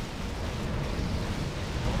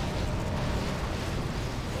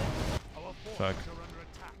 Our forces Fuck. are under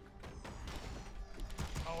attack.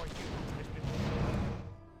 Our hero has been killed.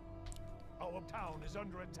 Our town is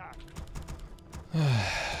under attack.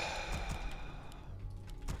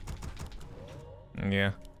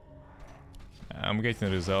 Yeah. I'm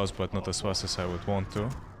getting results, but not as fast as I would want to.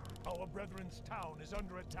 Our brethren's town is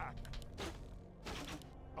under attack.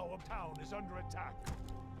 Our town is under attack.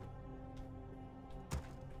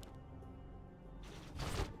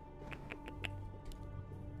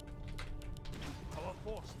 Our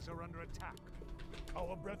forces are under attack.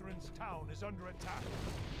 Our brethren's town is under attack.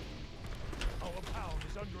 Our town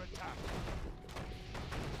is under attack.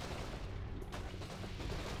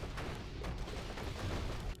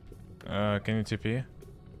 Can you TP?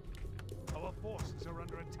 Our forces are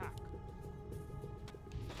under attack.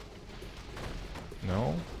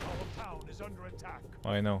 No? Our town is under attack.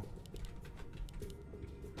 I know.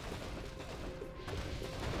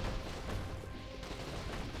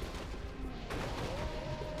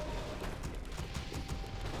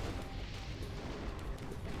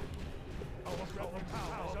 Our brethren's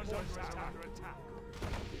town is under attack.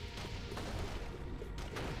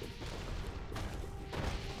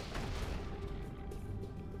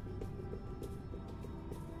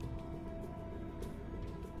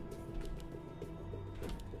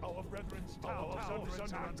 Our brethren's town is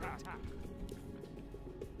under attack.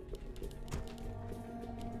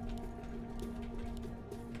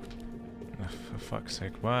 fuck's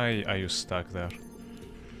sake, why are you stuck there?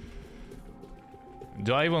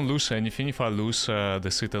 Do I even lose anything if I lose the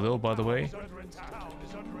Citadel, by the way?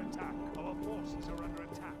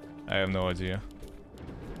 I have no idea.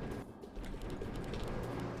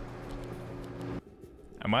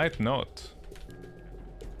 I might not.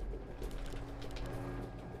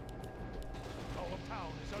 Our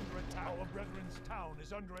town is under attack. Our brethren's town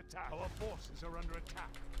is under attack. Our forces are under attack.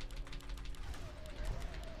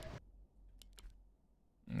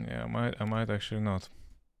 Yeah, I might actually not.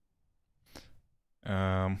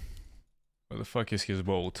 Where the fuck is his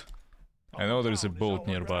boat? I know there is a boat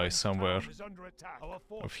nearby somewhere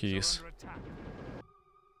of his.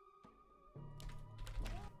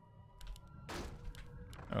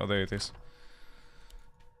 Oh, there it is.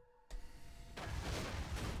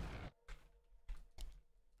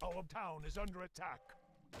 Our town is under attack.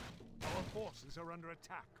 Our forces are under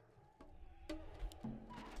attack.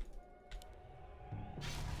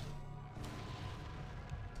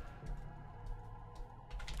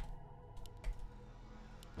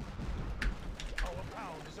 Our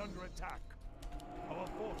town is under attack. Our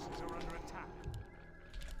forces are under attack.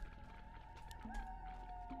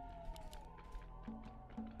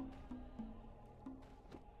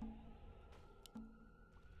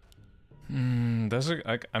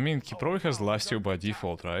 I mean, he probably has lifesteal by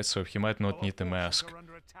default, right? So he might not need the mask.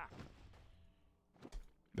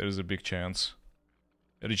 There is a big chance.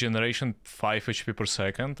 Regeneration 5 HP per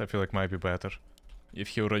second, I feel like might be better. If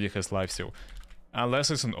he already has lifesteal.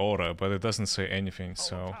 Unless it's an aura, but it doesn't say anything,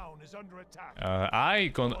 so...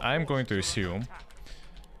 I'm going to assume...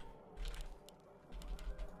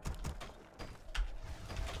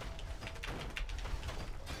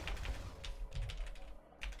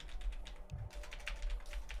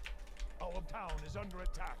 Our town is under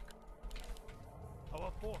attack.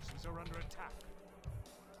 Our forces are under attack.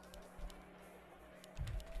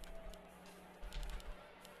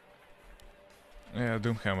 Yeah,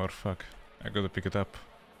 Doomhammer, fuck. I gotta pick it up.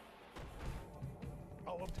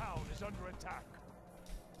 Our town is under attack.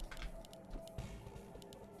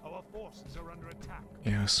 Our forces are under attack.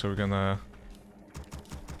 Yeah, so we're gonna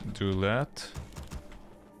do that.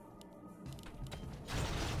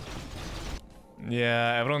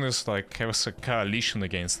 Yeah, everyone is like has a coalition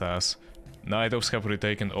against us. Nidos have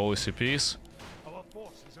retaken all SCPs. Our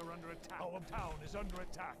forces are under attack. Our town is under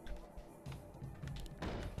attack.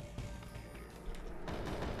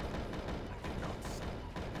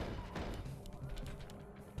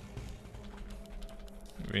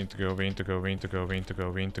 We need to go, we need to go, we need to go, we need to go,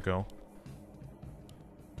 we need to go.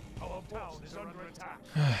 Our town is under attack.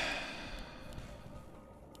 I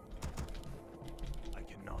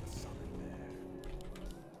cannot summon there.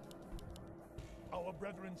 Our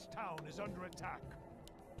brethren's town is under attack.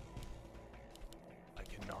 I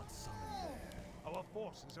cannot summon there. Our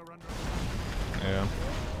forces are under attack. Yeah.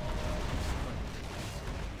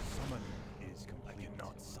 Summon is complete. I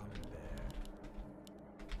cannot summon there.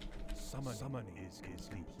 Summoning is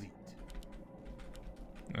complete.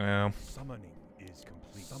 Yeah. Summoning is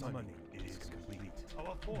complete. Summoning is complete.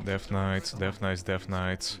 Death Knights, Death Knights, Death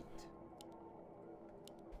Knights.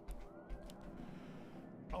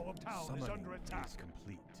 Our town is under attack. Is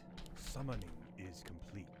complete. Summoning is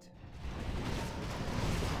complete.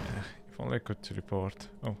 Yeah, if only I could teleport.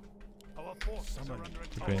 Oh. Our forces are under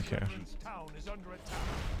attack. Being here. Town is under attack.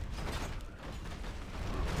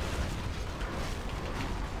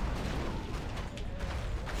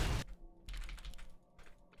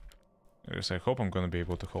 Yes, I hope I'm gonna be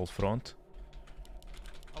able to hold front.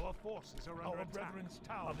 Our forces are under attack. Brethren's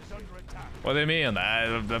town is under attack. What do you mean?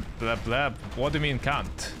 Blah, blah, blah. What do you mean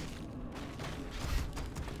can't?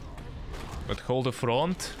 But hold the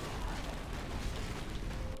front?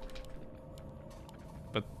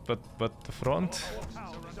 But the front?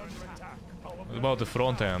 What about the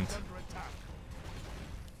front end?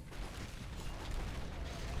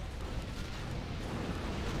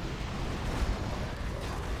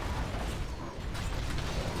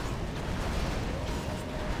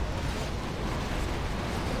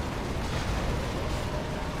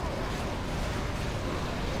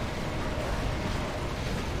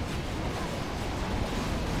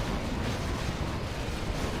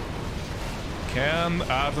 Can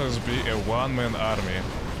Arthas be a one-man army?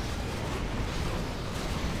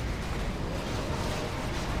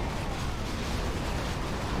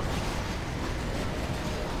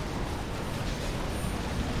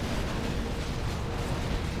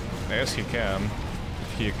 Yes, he can.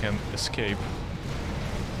 If he can escape.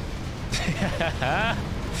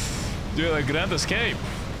 Do a grand escape.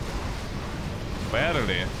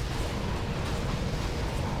 Barely.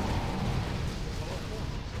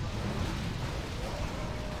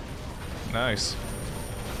 Nice.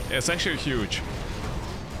 It's actually huge.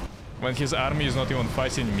 When his army is not even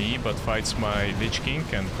fighting me, but fights my Lich King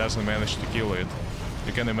and doesn't manage to kill it,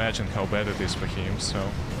 you can imagine how bad it is for him, so...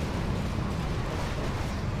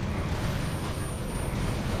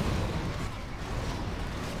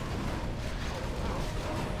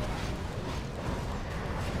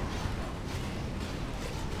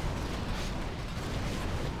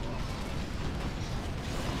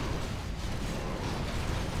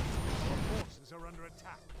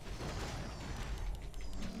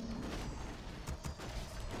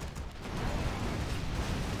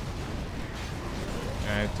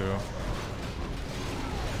 I had to...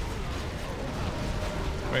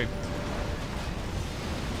 Wait.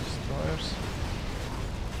 Destroyers?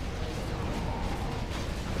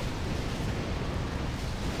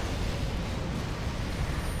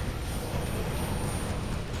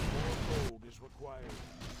 Gold is required.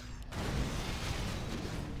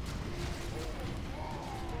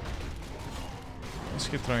 What's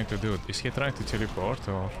he trying to do? Is he trying to teleport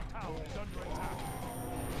or... Town is under attack.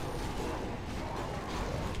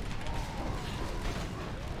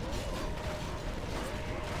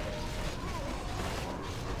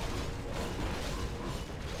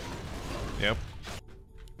 Yep.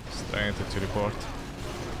 He's trying to teleport.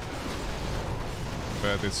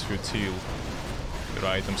 But it's futile. Your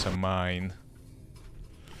items are mine.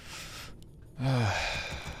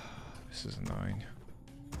 This is annoying.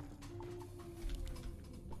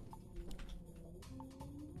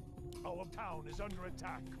 Our town is under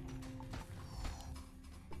attack.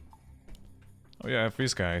 Oh yeah, I have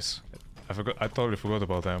these guys. I totally forgot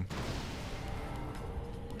about them.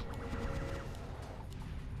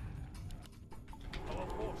 Our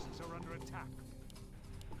forces are under attack.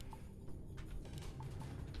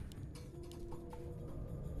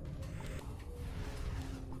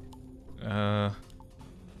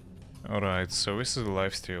 Alright, so this is a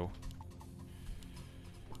lifesteal.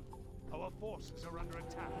 Our forces are under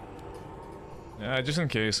attack. Yeah, just in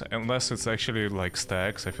case, unless it's actually like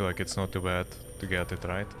stacks, I feel like it's not too bad to get it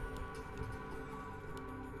right.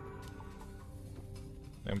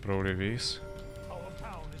 And probably these. Our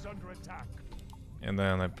town is under attack. And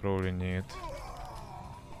then I probably need...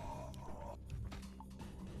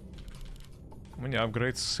 How many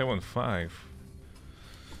upgrades? 7.5.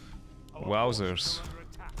 Wowzers.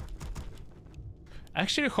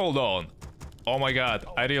 Actually, hold on. Oh my god,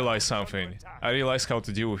 I realized something. I realized how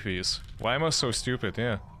to deal with these. Why am I so stupid?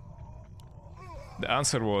 Yeah. The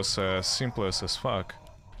answer was simplest as fuck.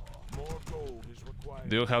 More gold is required.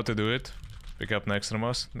 Do you know how to do it? Pick up next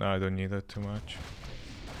Ramos? No, I don't need that too much.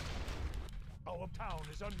 Our town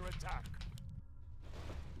is under attack.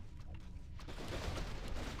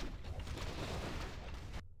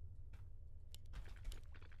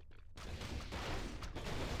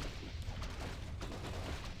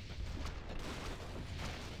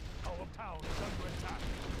 Our town is under attack.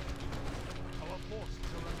 Our forces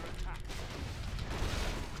are under attack.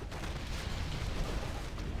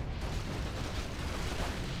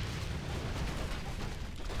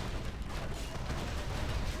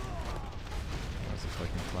 That's a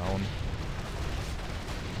fucking clown.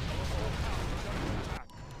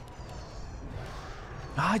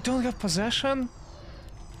 I don't have possession?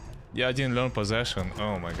 Yeah, I didn't learn possession.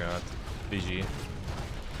 Oh my god. GG.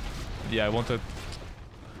 Yeah, I wanted...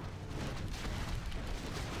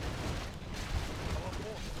 Our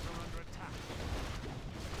forces are under attack.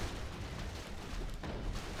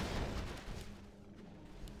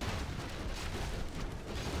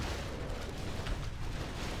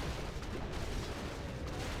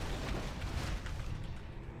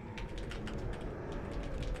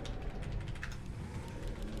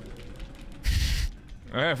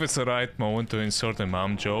 If it's the right moment to insert a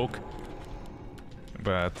mom joke.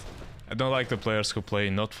 But I don't like the players who play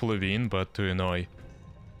not fully win, but to annoy.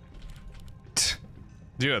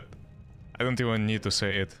 Dude, I don't even need to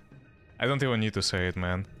say it. I don't even need to say it,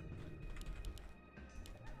 man.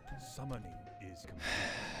 Summoning is complete.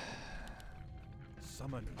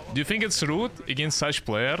 Summoning. Do you think it's rude against such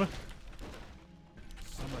player?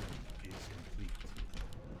 Summoning is complete.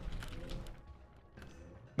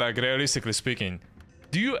 Like, realistically speaking,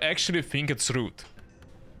 do you actually think it's rude?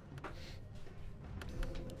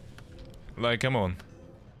 Like, come on.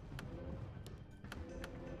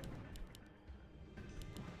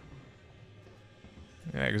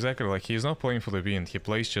 Yeah, exactly, like, he's not playing for the win, he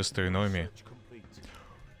plays just to annoy me. Search complete.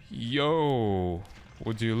 Yo!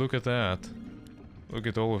 Would you look at that? Look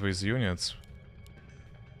at all of his units.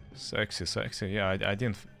 Sexy, sexy. Yeah, I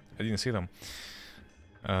didn't see them.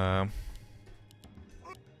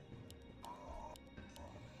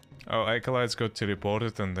 Oh, Acolytes got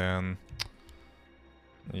teleported and then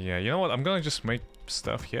Yeah, you know what? I'm gonna just make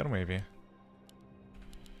stuff here, maybe.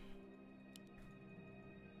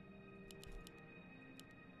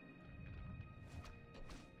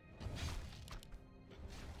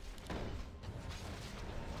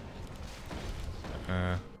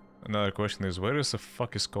 Another question is, where is the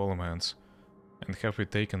fuck is Scholomance? And have we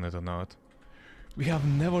taken it or not? We have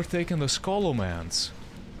never taken the Scholomance!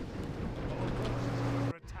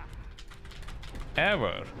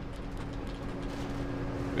 Ever!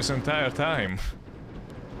 This entire time!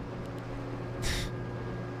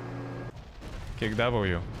 Kick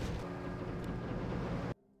W.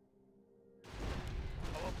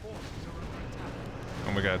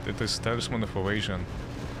 Oh my god, it is Talisman of Evasion.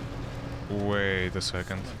 Wait a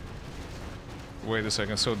second. Wait a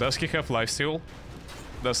second, so does he have lifesteal?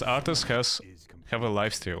 Does Arthas have a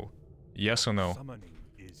lifesteal? Yes or no? Summoning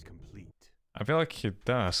is complete. I feel like he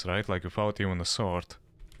does, right? Like without even a sword.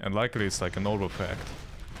 And likely it's like an orb effect.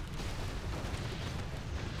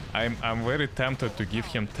 I'm very tempted to give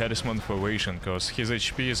him Talisman of Evasion, because his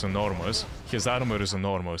HP is enormous, his armor is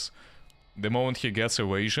enormous. The moment he gets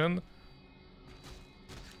evasion,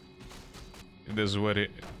 it is a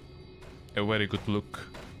very good look.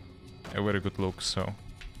 A very good look, so.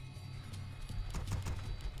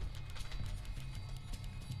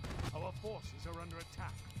 Our forces are under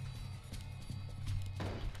attack.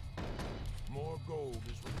 More gold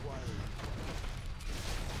is required.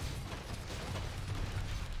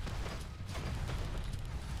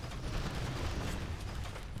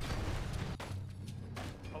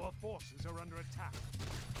 Our forces are under attack.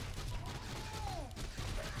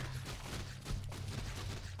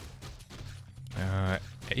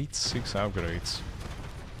 8-6 upgrades.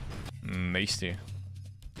 Nasty.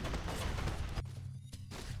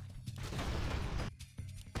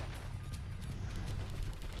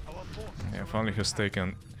 Yeah, finally have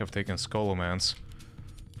taken Scholomance.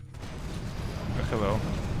 Hello.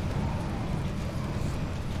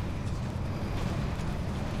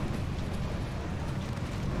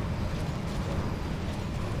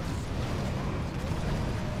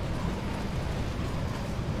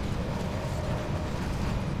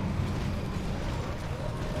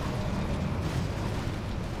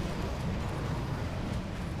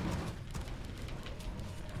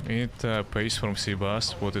 It pays from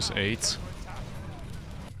Seabass, what is 8?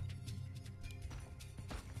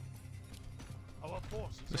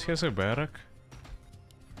 This has a barrack?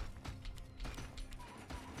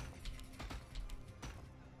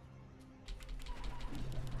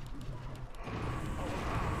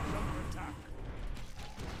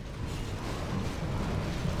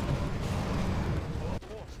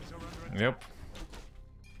 Yep.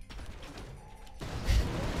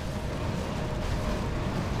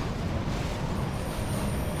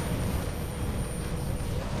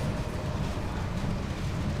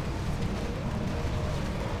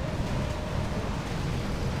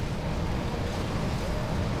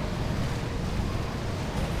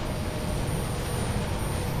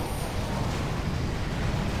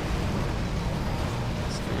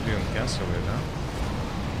 Cancel it, huh?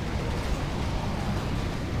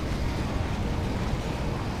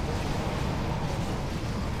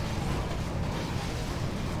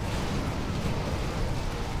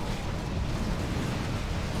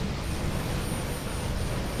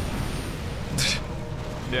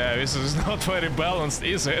 Yeah, this is not very balanced,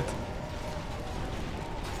 is it?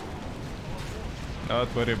 Not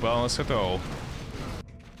very balanced at all.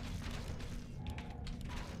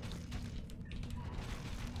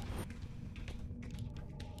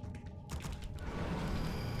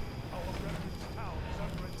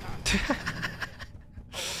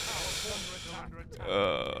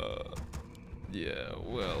 Yeah,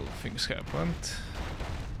 well, things happened.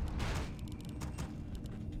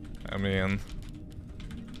 I mean,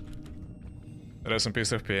 rest in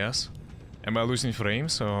peace FPS. Am I losing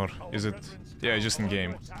frames or is it? Yeah, just in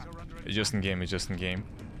game. It's just in game. It's just in game.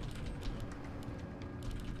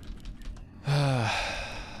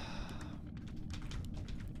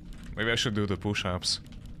 Maybe I should do the push-ups.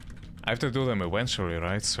 I have to do them eventually,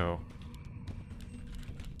 right? So,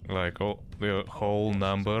 like, the whole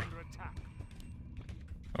number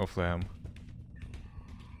of them.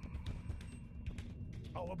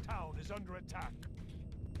 Our town is under attack.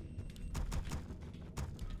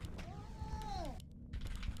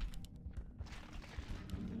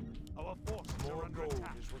 Our forces are under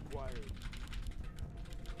attack. Is required.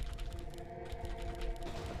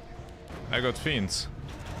 I got fiends.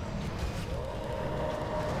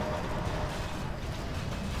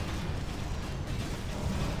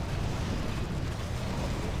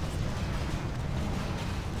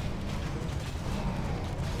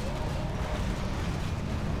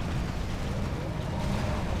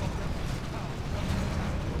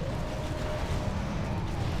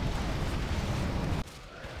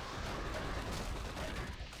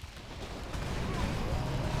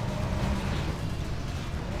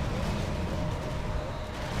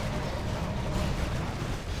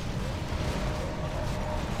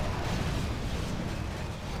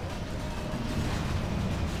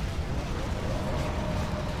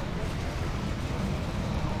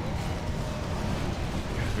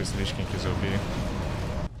 This Lich King is OP.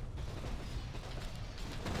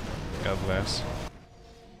 God bless.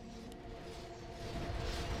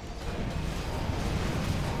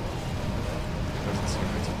 Doesn't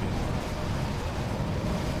seem to be.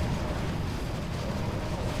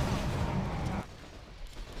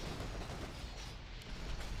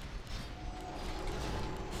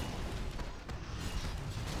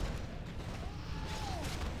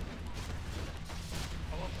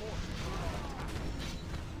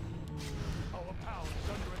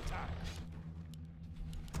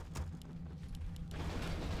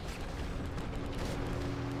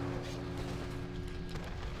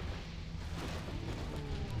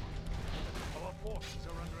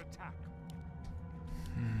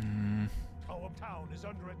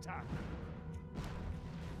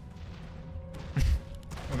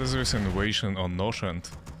 What is this invasion on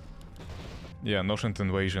Noshent? Yeah, Noshent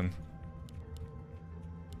invasion.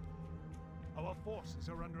 Our forces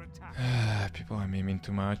are under attack. People are memeing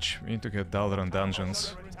too much. We need to get Dalaran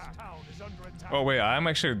dungeons. Oh wait, I'm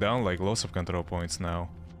actually down like lots of control points now.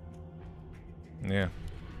 Yeah,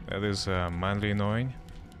 that is mildly annoying.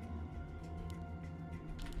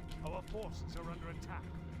 Our forces are under attack.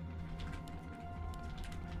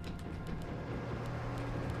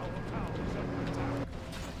 Our town is under attack.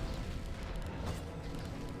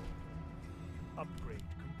 Upgrade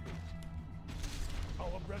complete.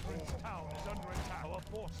 Our brethren's town is under attack. Our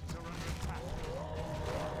forces are under attack.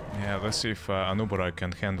 Yeah, let's see if Anubara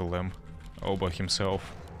can handle them all by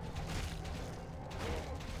himself.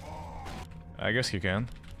 I guess he can.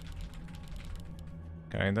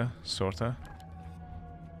 Kinda, sorta.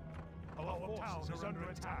 Our town is under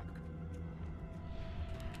attack.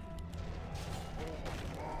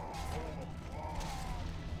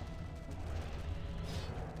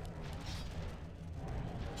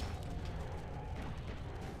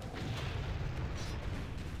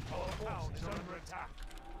 Our town is under attack.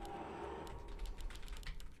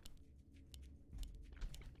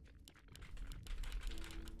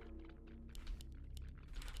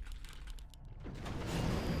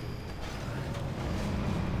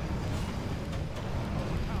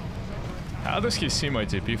 How does he see my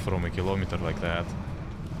TP from a kilometer like that?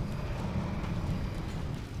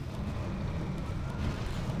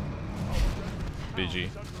 BG.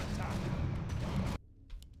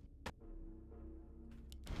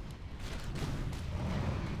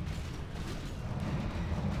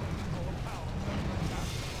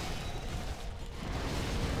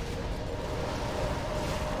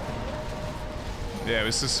 Yeah,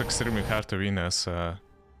 this is extremely hard to win as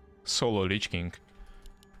solo Lich King.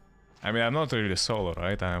 I mean, I'm not really solo,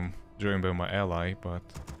 right? I'm joined by my ally, but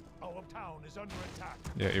Our town is under attack.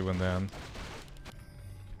 yeah, even then.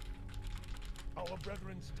 Our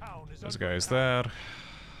brethren's town is This under guy is attack. there.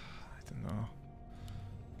 I don't know.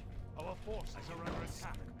 Our forces are under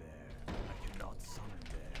attack. I cannot summon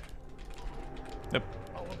there. Yep,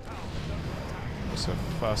 Our town is under attack. it's a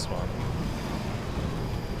fast one.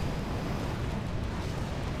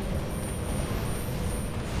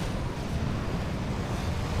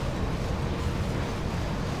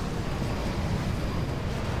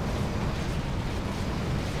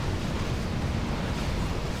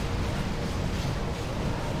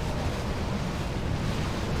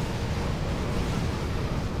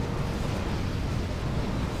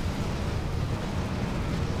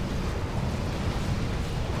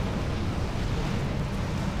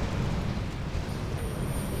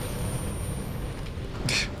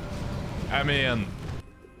 I mean...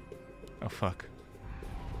 Oh fuck.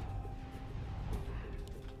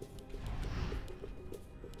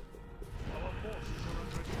 Our forces are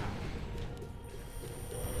under attack.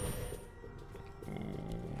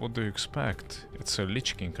 What do you expect? It's a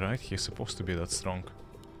Lich King, right? He's supposed to be that strong.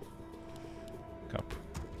 Cup.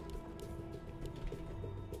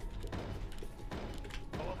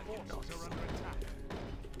 Our forces are under attack.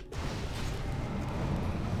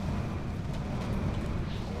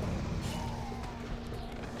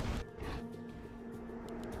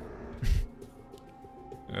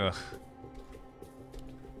 Ugh,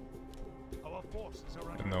 Our forces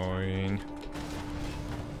are under annoying.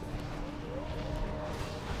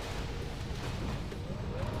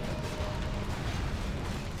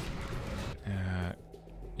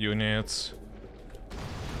 Units.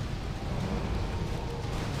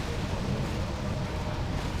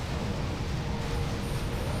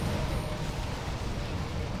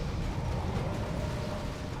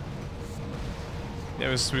 Yeah,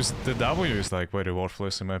 with the W is like very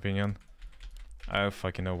worthless in my opinion. I don't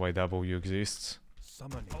fucking know why W exists.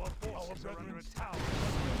 Summoning. Our brethren's town.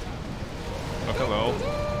 Oh, hello.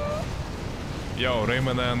 Yo,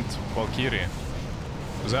 Raymond and Valkyrie.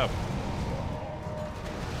 What's up?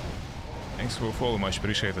 Thanks for the follow, much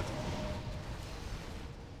appreciated.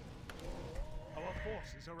 Our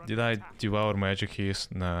forces are under Did I attack. devour magic keys?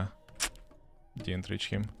 Nah. Didn't reach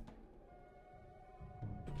him.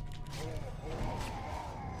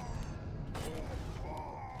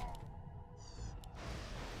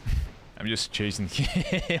 I'm just chasing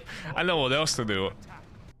him. I know what else to do.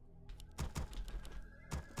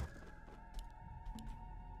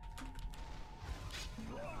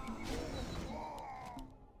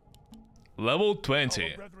 Level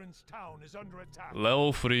 20. Our brethren's town is under attack.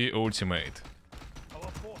 Level 3 ultimate. Our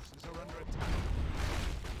forces are under attack.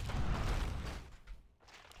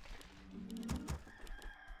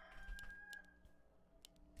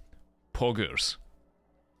 Poggers.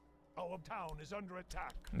 Our town is under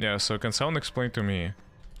attack. Yeah, so can someone explain to me?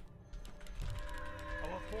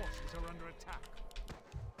 Our forces are under attack.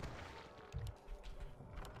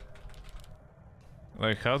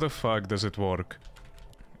 Like, how the fuck does it work?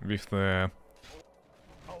 With the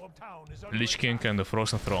Our town is under Lich King attack. and the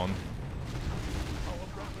Frozen Throne. Our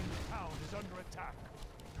brethren's town is under attack.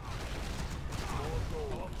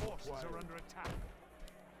 Our forces are under attack.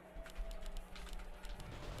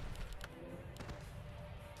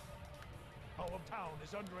 Our town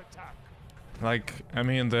is under attack. Like, I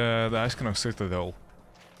mean, the Icon Citadel.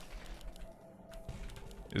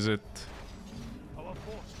 Is it... Our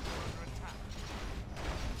forces are under attack.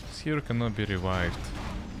 This hero cannot be revived.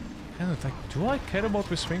 And it's like, do I care about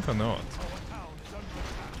this thing or not? Our town is under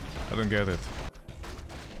attack. I don't get it.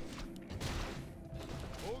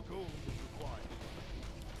 More gold is required.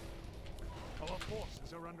 Our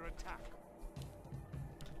forces are under attack.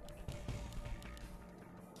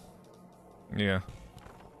 Yeah.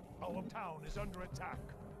 Our town is under attack.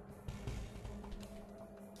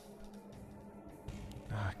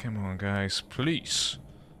 Ah, come on, guys, please.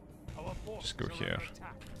 Our forces go are here. under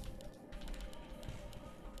attack.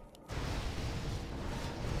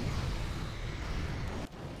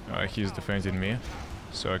 He's defending me,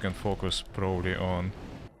 so I can focus probably on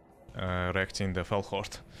wrecking the Fell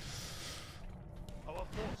Horde. Our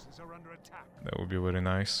forces are under attack. That would be very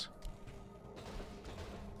nice.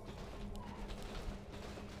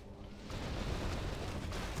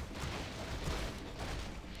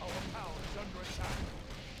 Our town is under attack.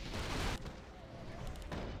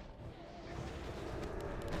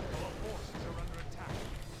 Our forces are under attack.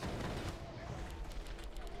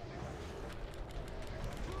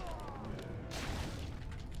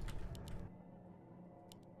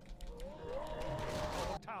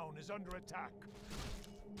 Our town is under attack.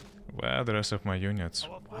 Where are the rest of my units?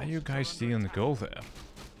 Why you guys didn't go there?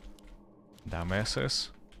 Dumbasses.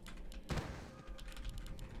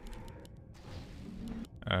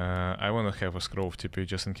 I wanna have a scroll of TP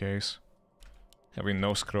just in case. Having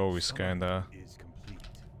no scroll is kinda... Is complete.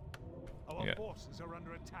 Our Yeah. forces are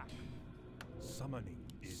under attack. Summoning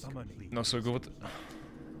is complete. not so good.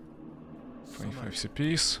 25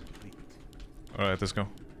 CPs. Complete. Alright, let's go.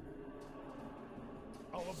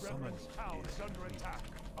 Our brethren's town is under attack.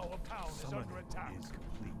 Our town is Summoning under attack. is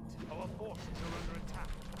complete. Our forces are under attack.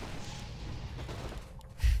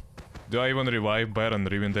 Do I even revive Baron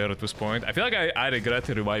Riven there at this point? I feel like I regret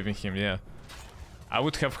reviving him, yeah. I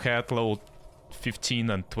would have had level 15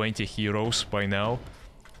 and 20 heroes by now.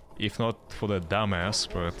 If not for the dumbass,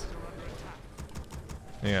 but...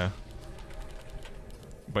 Yeah.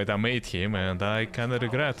 But I made him and I kinda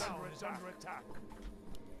regret. Town is under attack.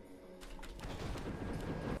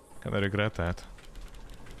 Kinda regret that.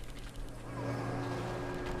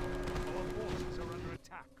 Our forces are under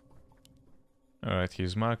attack. Alright,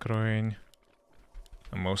 he's macroing.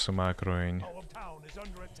 I'm also macroing. Our town is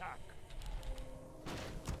under attack.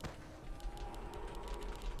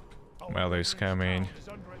 Our Melee is brethren's coming. town is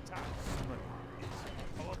under attack.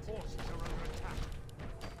 Our forces are under attack.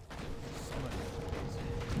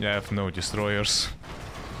 Yeah, I have no destroyers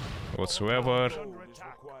whatsoever. Under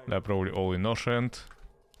attack. They're probably all innocent.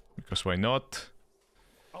 Because why not?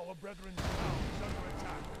 Our brethren's town is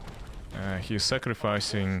under attack. He's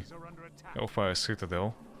sacrificing Forces are under attack. Hellfire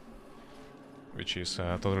Citadel, which is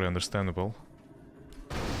totally understandable.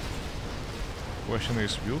 Question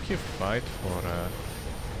is, will he fight for...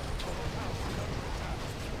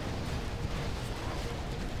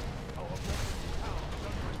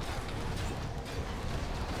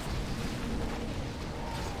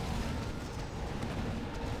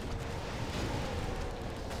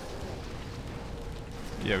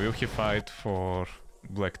 Yeah, will he fight for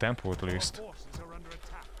Black Temple at least? Forces are under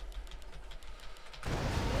attack.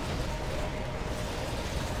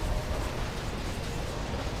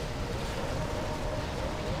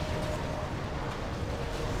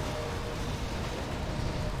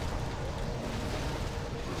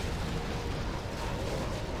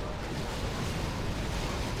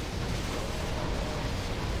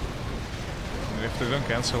 If they don't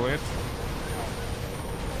cancel it,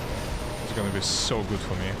 it's gonna be so good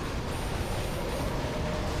for me.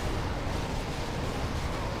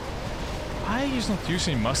 Why he's not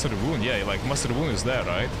using Master Wound? Yeah, like Master Wound is there,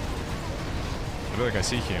 right? I feel like I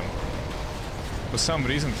see him. For some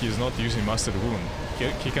reason he's not using Master Wound.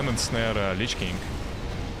 He can ensnare Lich King.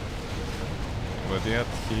 But yet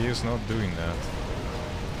he is not doing that.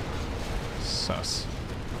 Sus.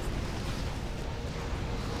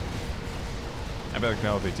 I bet like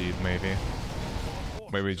now they did, maybe.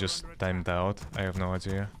 Maybe just timed out. I have no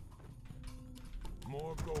idea.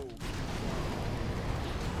 More gold.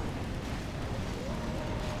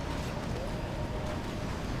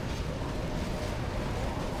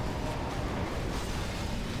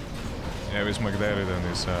 Yeah, with Magdalene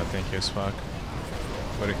is tanky as fuck.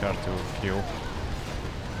 Very hard to kill.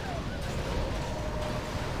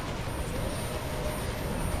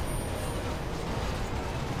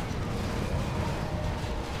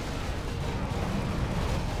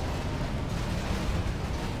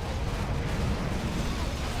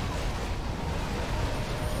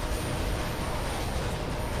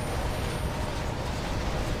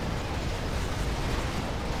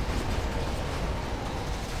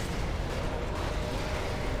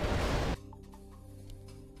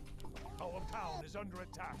 Under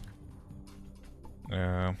attack.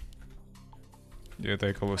 Yeah,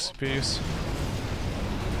 take all this piece.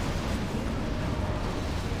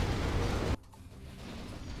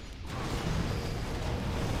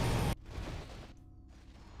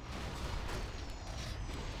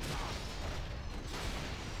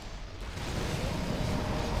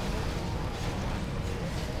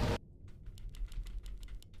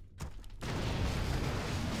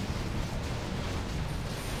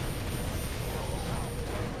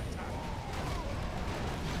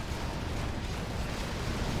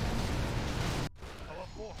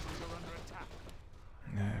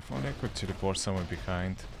 If only I could teleport someone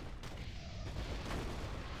behind.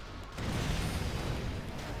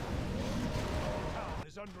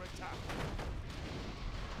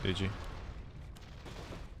 GG.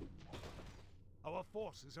 Our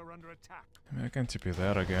forces are under attack. I mean, I can TP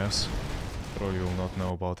there, I guess. Probably will not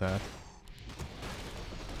know about that.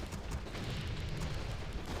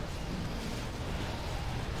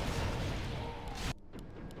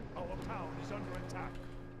 Our town is under attack.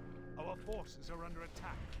 Our forces are under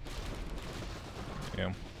attack.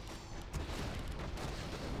 Yeah.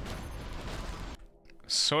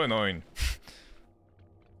 So annoying.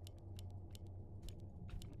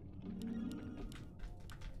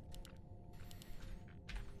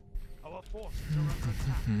 Our forces are under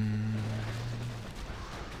attack.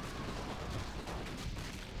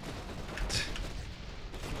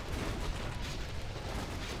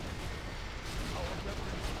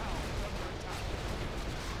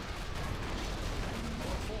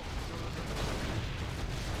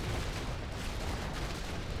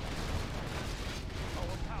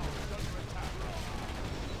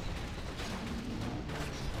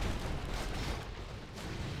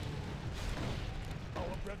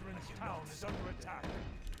 Town is under attack.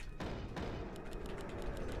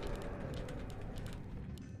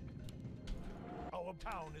 Our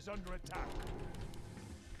town is under attack.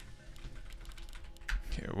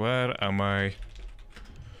 Okay, where are my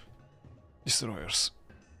destroyers?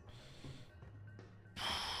 I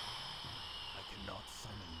cannot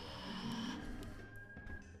summon them.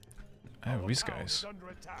 I have these guys. Under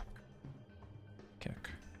attack. Kek.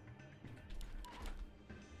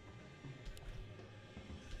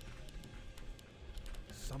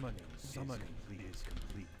 Summoning is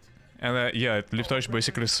complete. And yeah, Liftosh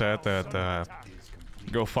basically said that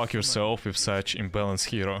go fuck yourself with such imbalanced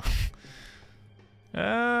hero.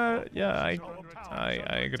 Yeah,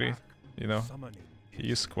 I agree. You know,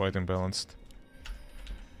 he is quite imbalanced.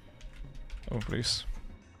 Oh please.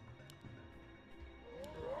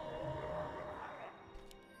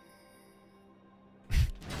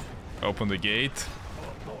 Open the gate.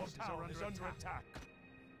 Our town is under attack.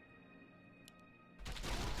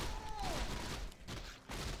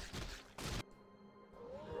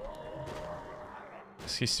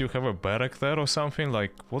 Does he still have a barrack there or something?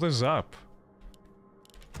 Like, what is up?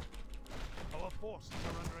 Our forces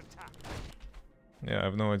are under attack. Yeah, I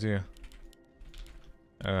have no idea.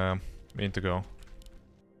 We need to go.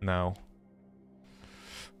 Now.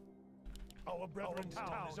 Our brethren's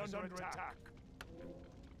town is under attack.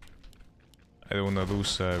 I don't wanna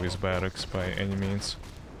lose this barracks by any means.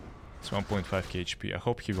 It's 1.5k HP. I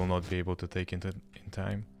hope he will not be able to take it in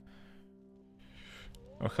time.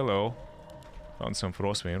 Oh, hello. Found some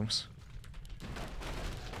frost worms.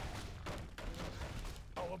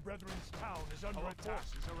 Our brethren's town is under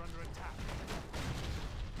forces are under attack.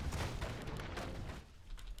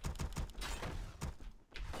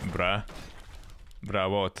 Bruh. Bruh,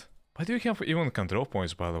 what? Why do you have even control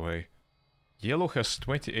points, by the way? Yellow has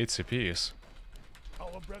 28 CPs.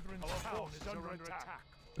 Our brethren's town is under attack.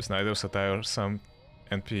 Snyder satire some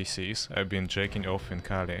NPCs I've been jacking off in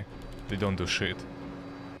Kali. They don't do shit.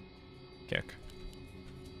 Kek.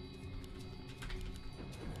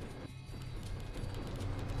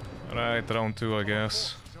 Right, round 2, I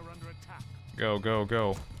guess. Forces are under attack. Go, go,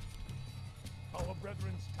 go. Our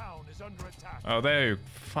brethren's town is under attack. Oh, there you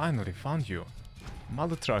finally found you.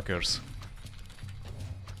 Mother truckers.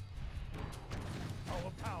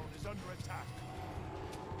 Our town is under attack.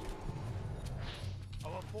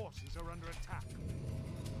 Our forces are under attack.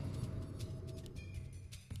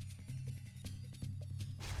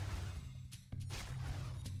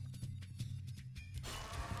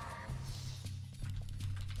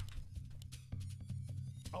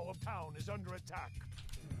 Our town is under attack.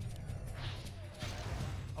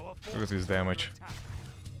 Our Look at forces this are under damage. attack.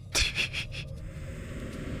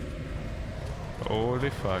 Holy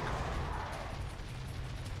fuck.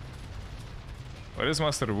 Where is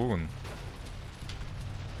Master Woon?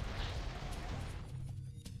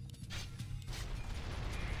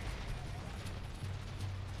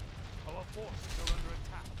 Our forces are under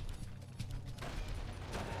attack.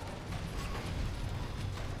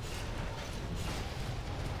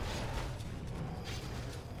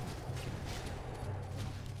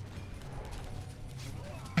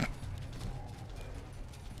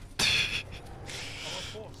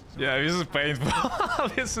 Yeah, this is painful.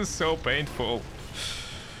 This is so painful.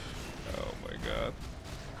 Oh my god.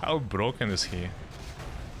 How broken is he?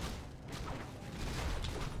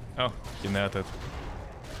 Oh, he netted.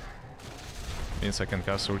 Means I can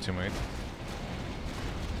cast ultimate.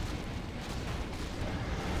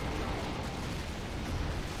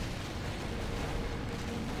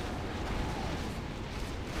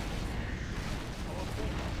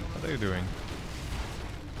 What are you doing?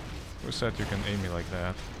 Who said you can aim me like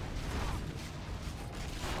that?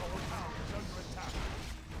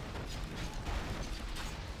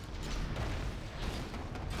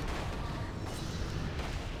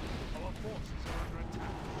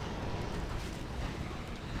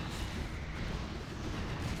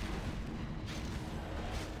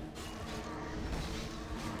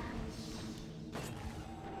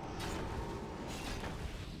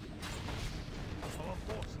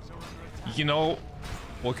 You know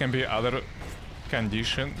what can be other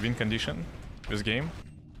condition, win condition, this game?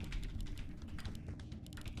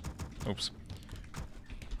 Oops.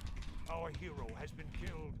 Our hero has been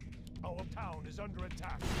killed. Our town is under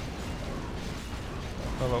attack.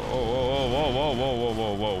 Hello. Oh, whoa, whoa, whoa, whoa, whoa,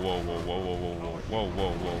 whoa, whoa, whoa, whoa, whoa, whoa, whoa,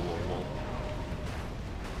 whoa, whoa, whoa, whoa.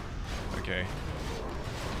 Okay.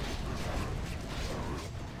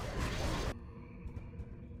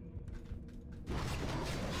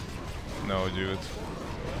 No, dude.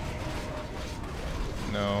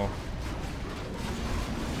 No.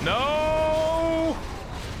 No!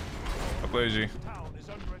 Apology. Town is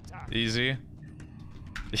under attack. Easy.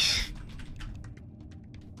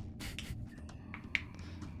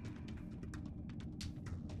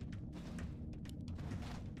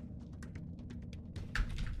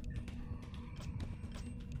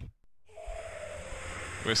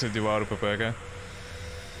 Where's the Devour Pepeka?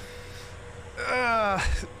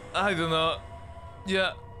 I don't know.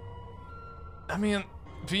 Yeah. I mean,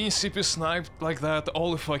 being CP sniped like that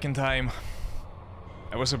all the fucking time.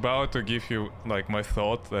 I was about to give you, like, my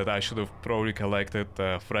thought that I should have probably collected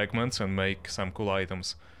fragments and make some cool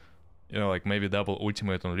items. You know, like maybe double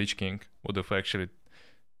ultimate on Lich King would have actually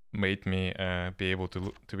made me be able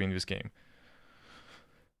to win this game.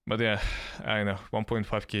 But yeah, I know,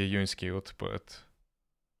 1.5k units killed, but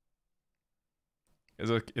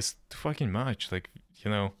it's like, it's too fucking much, like,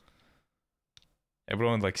 you know.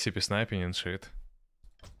 Everyone like CP sniping and shit.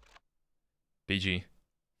 PG.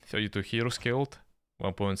 32 heroes killed,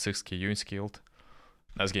 1.6k units killed.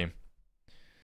 Nice game.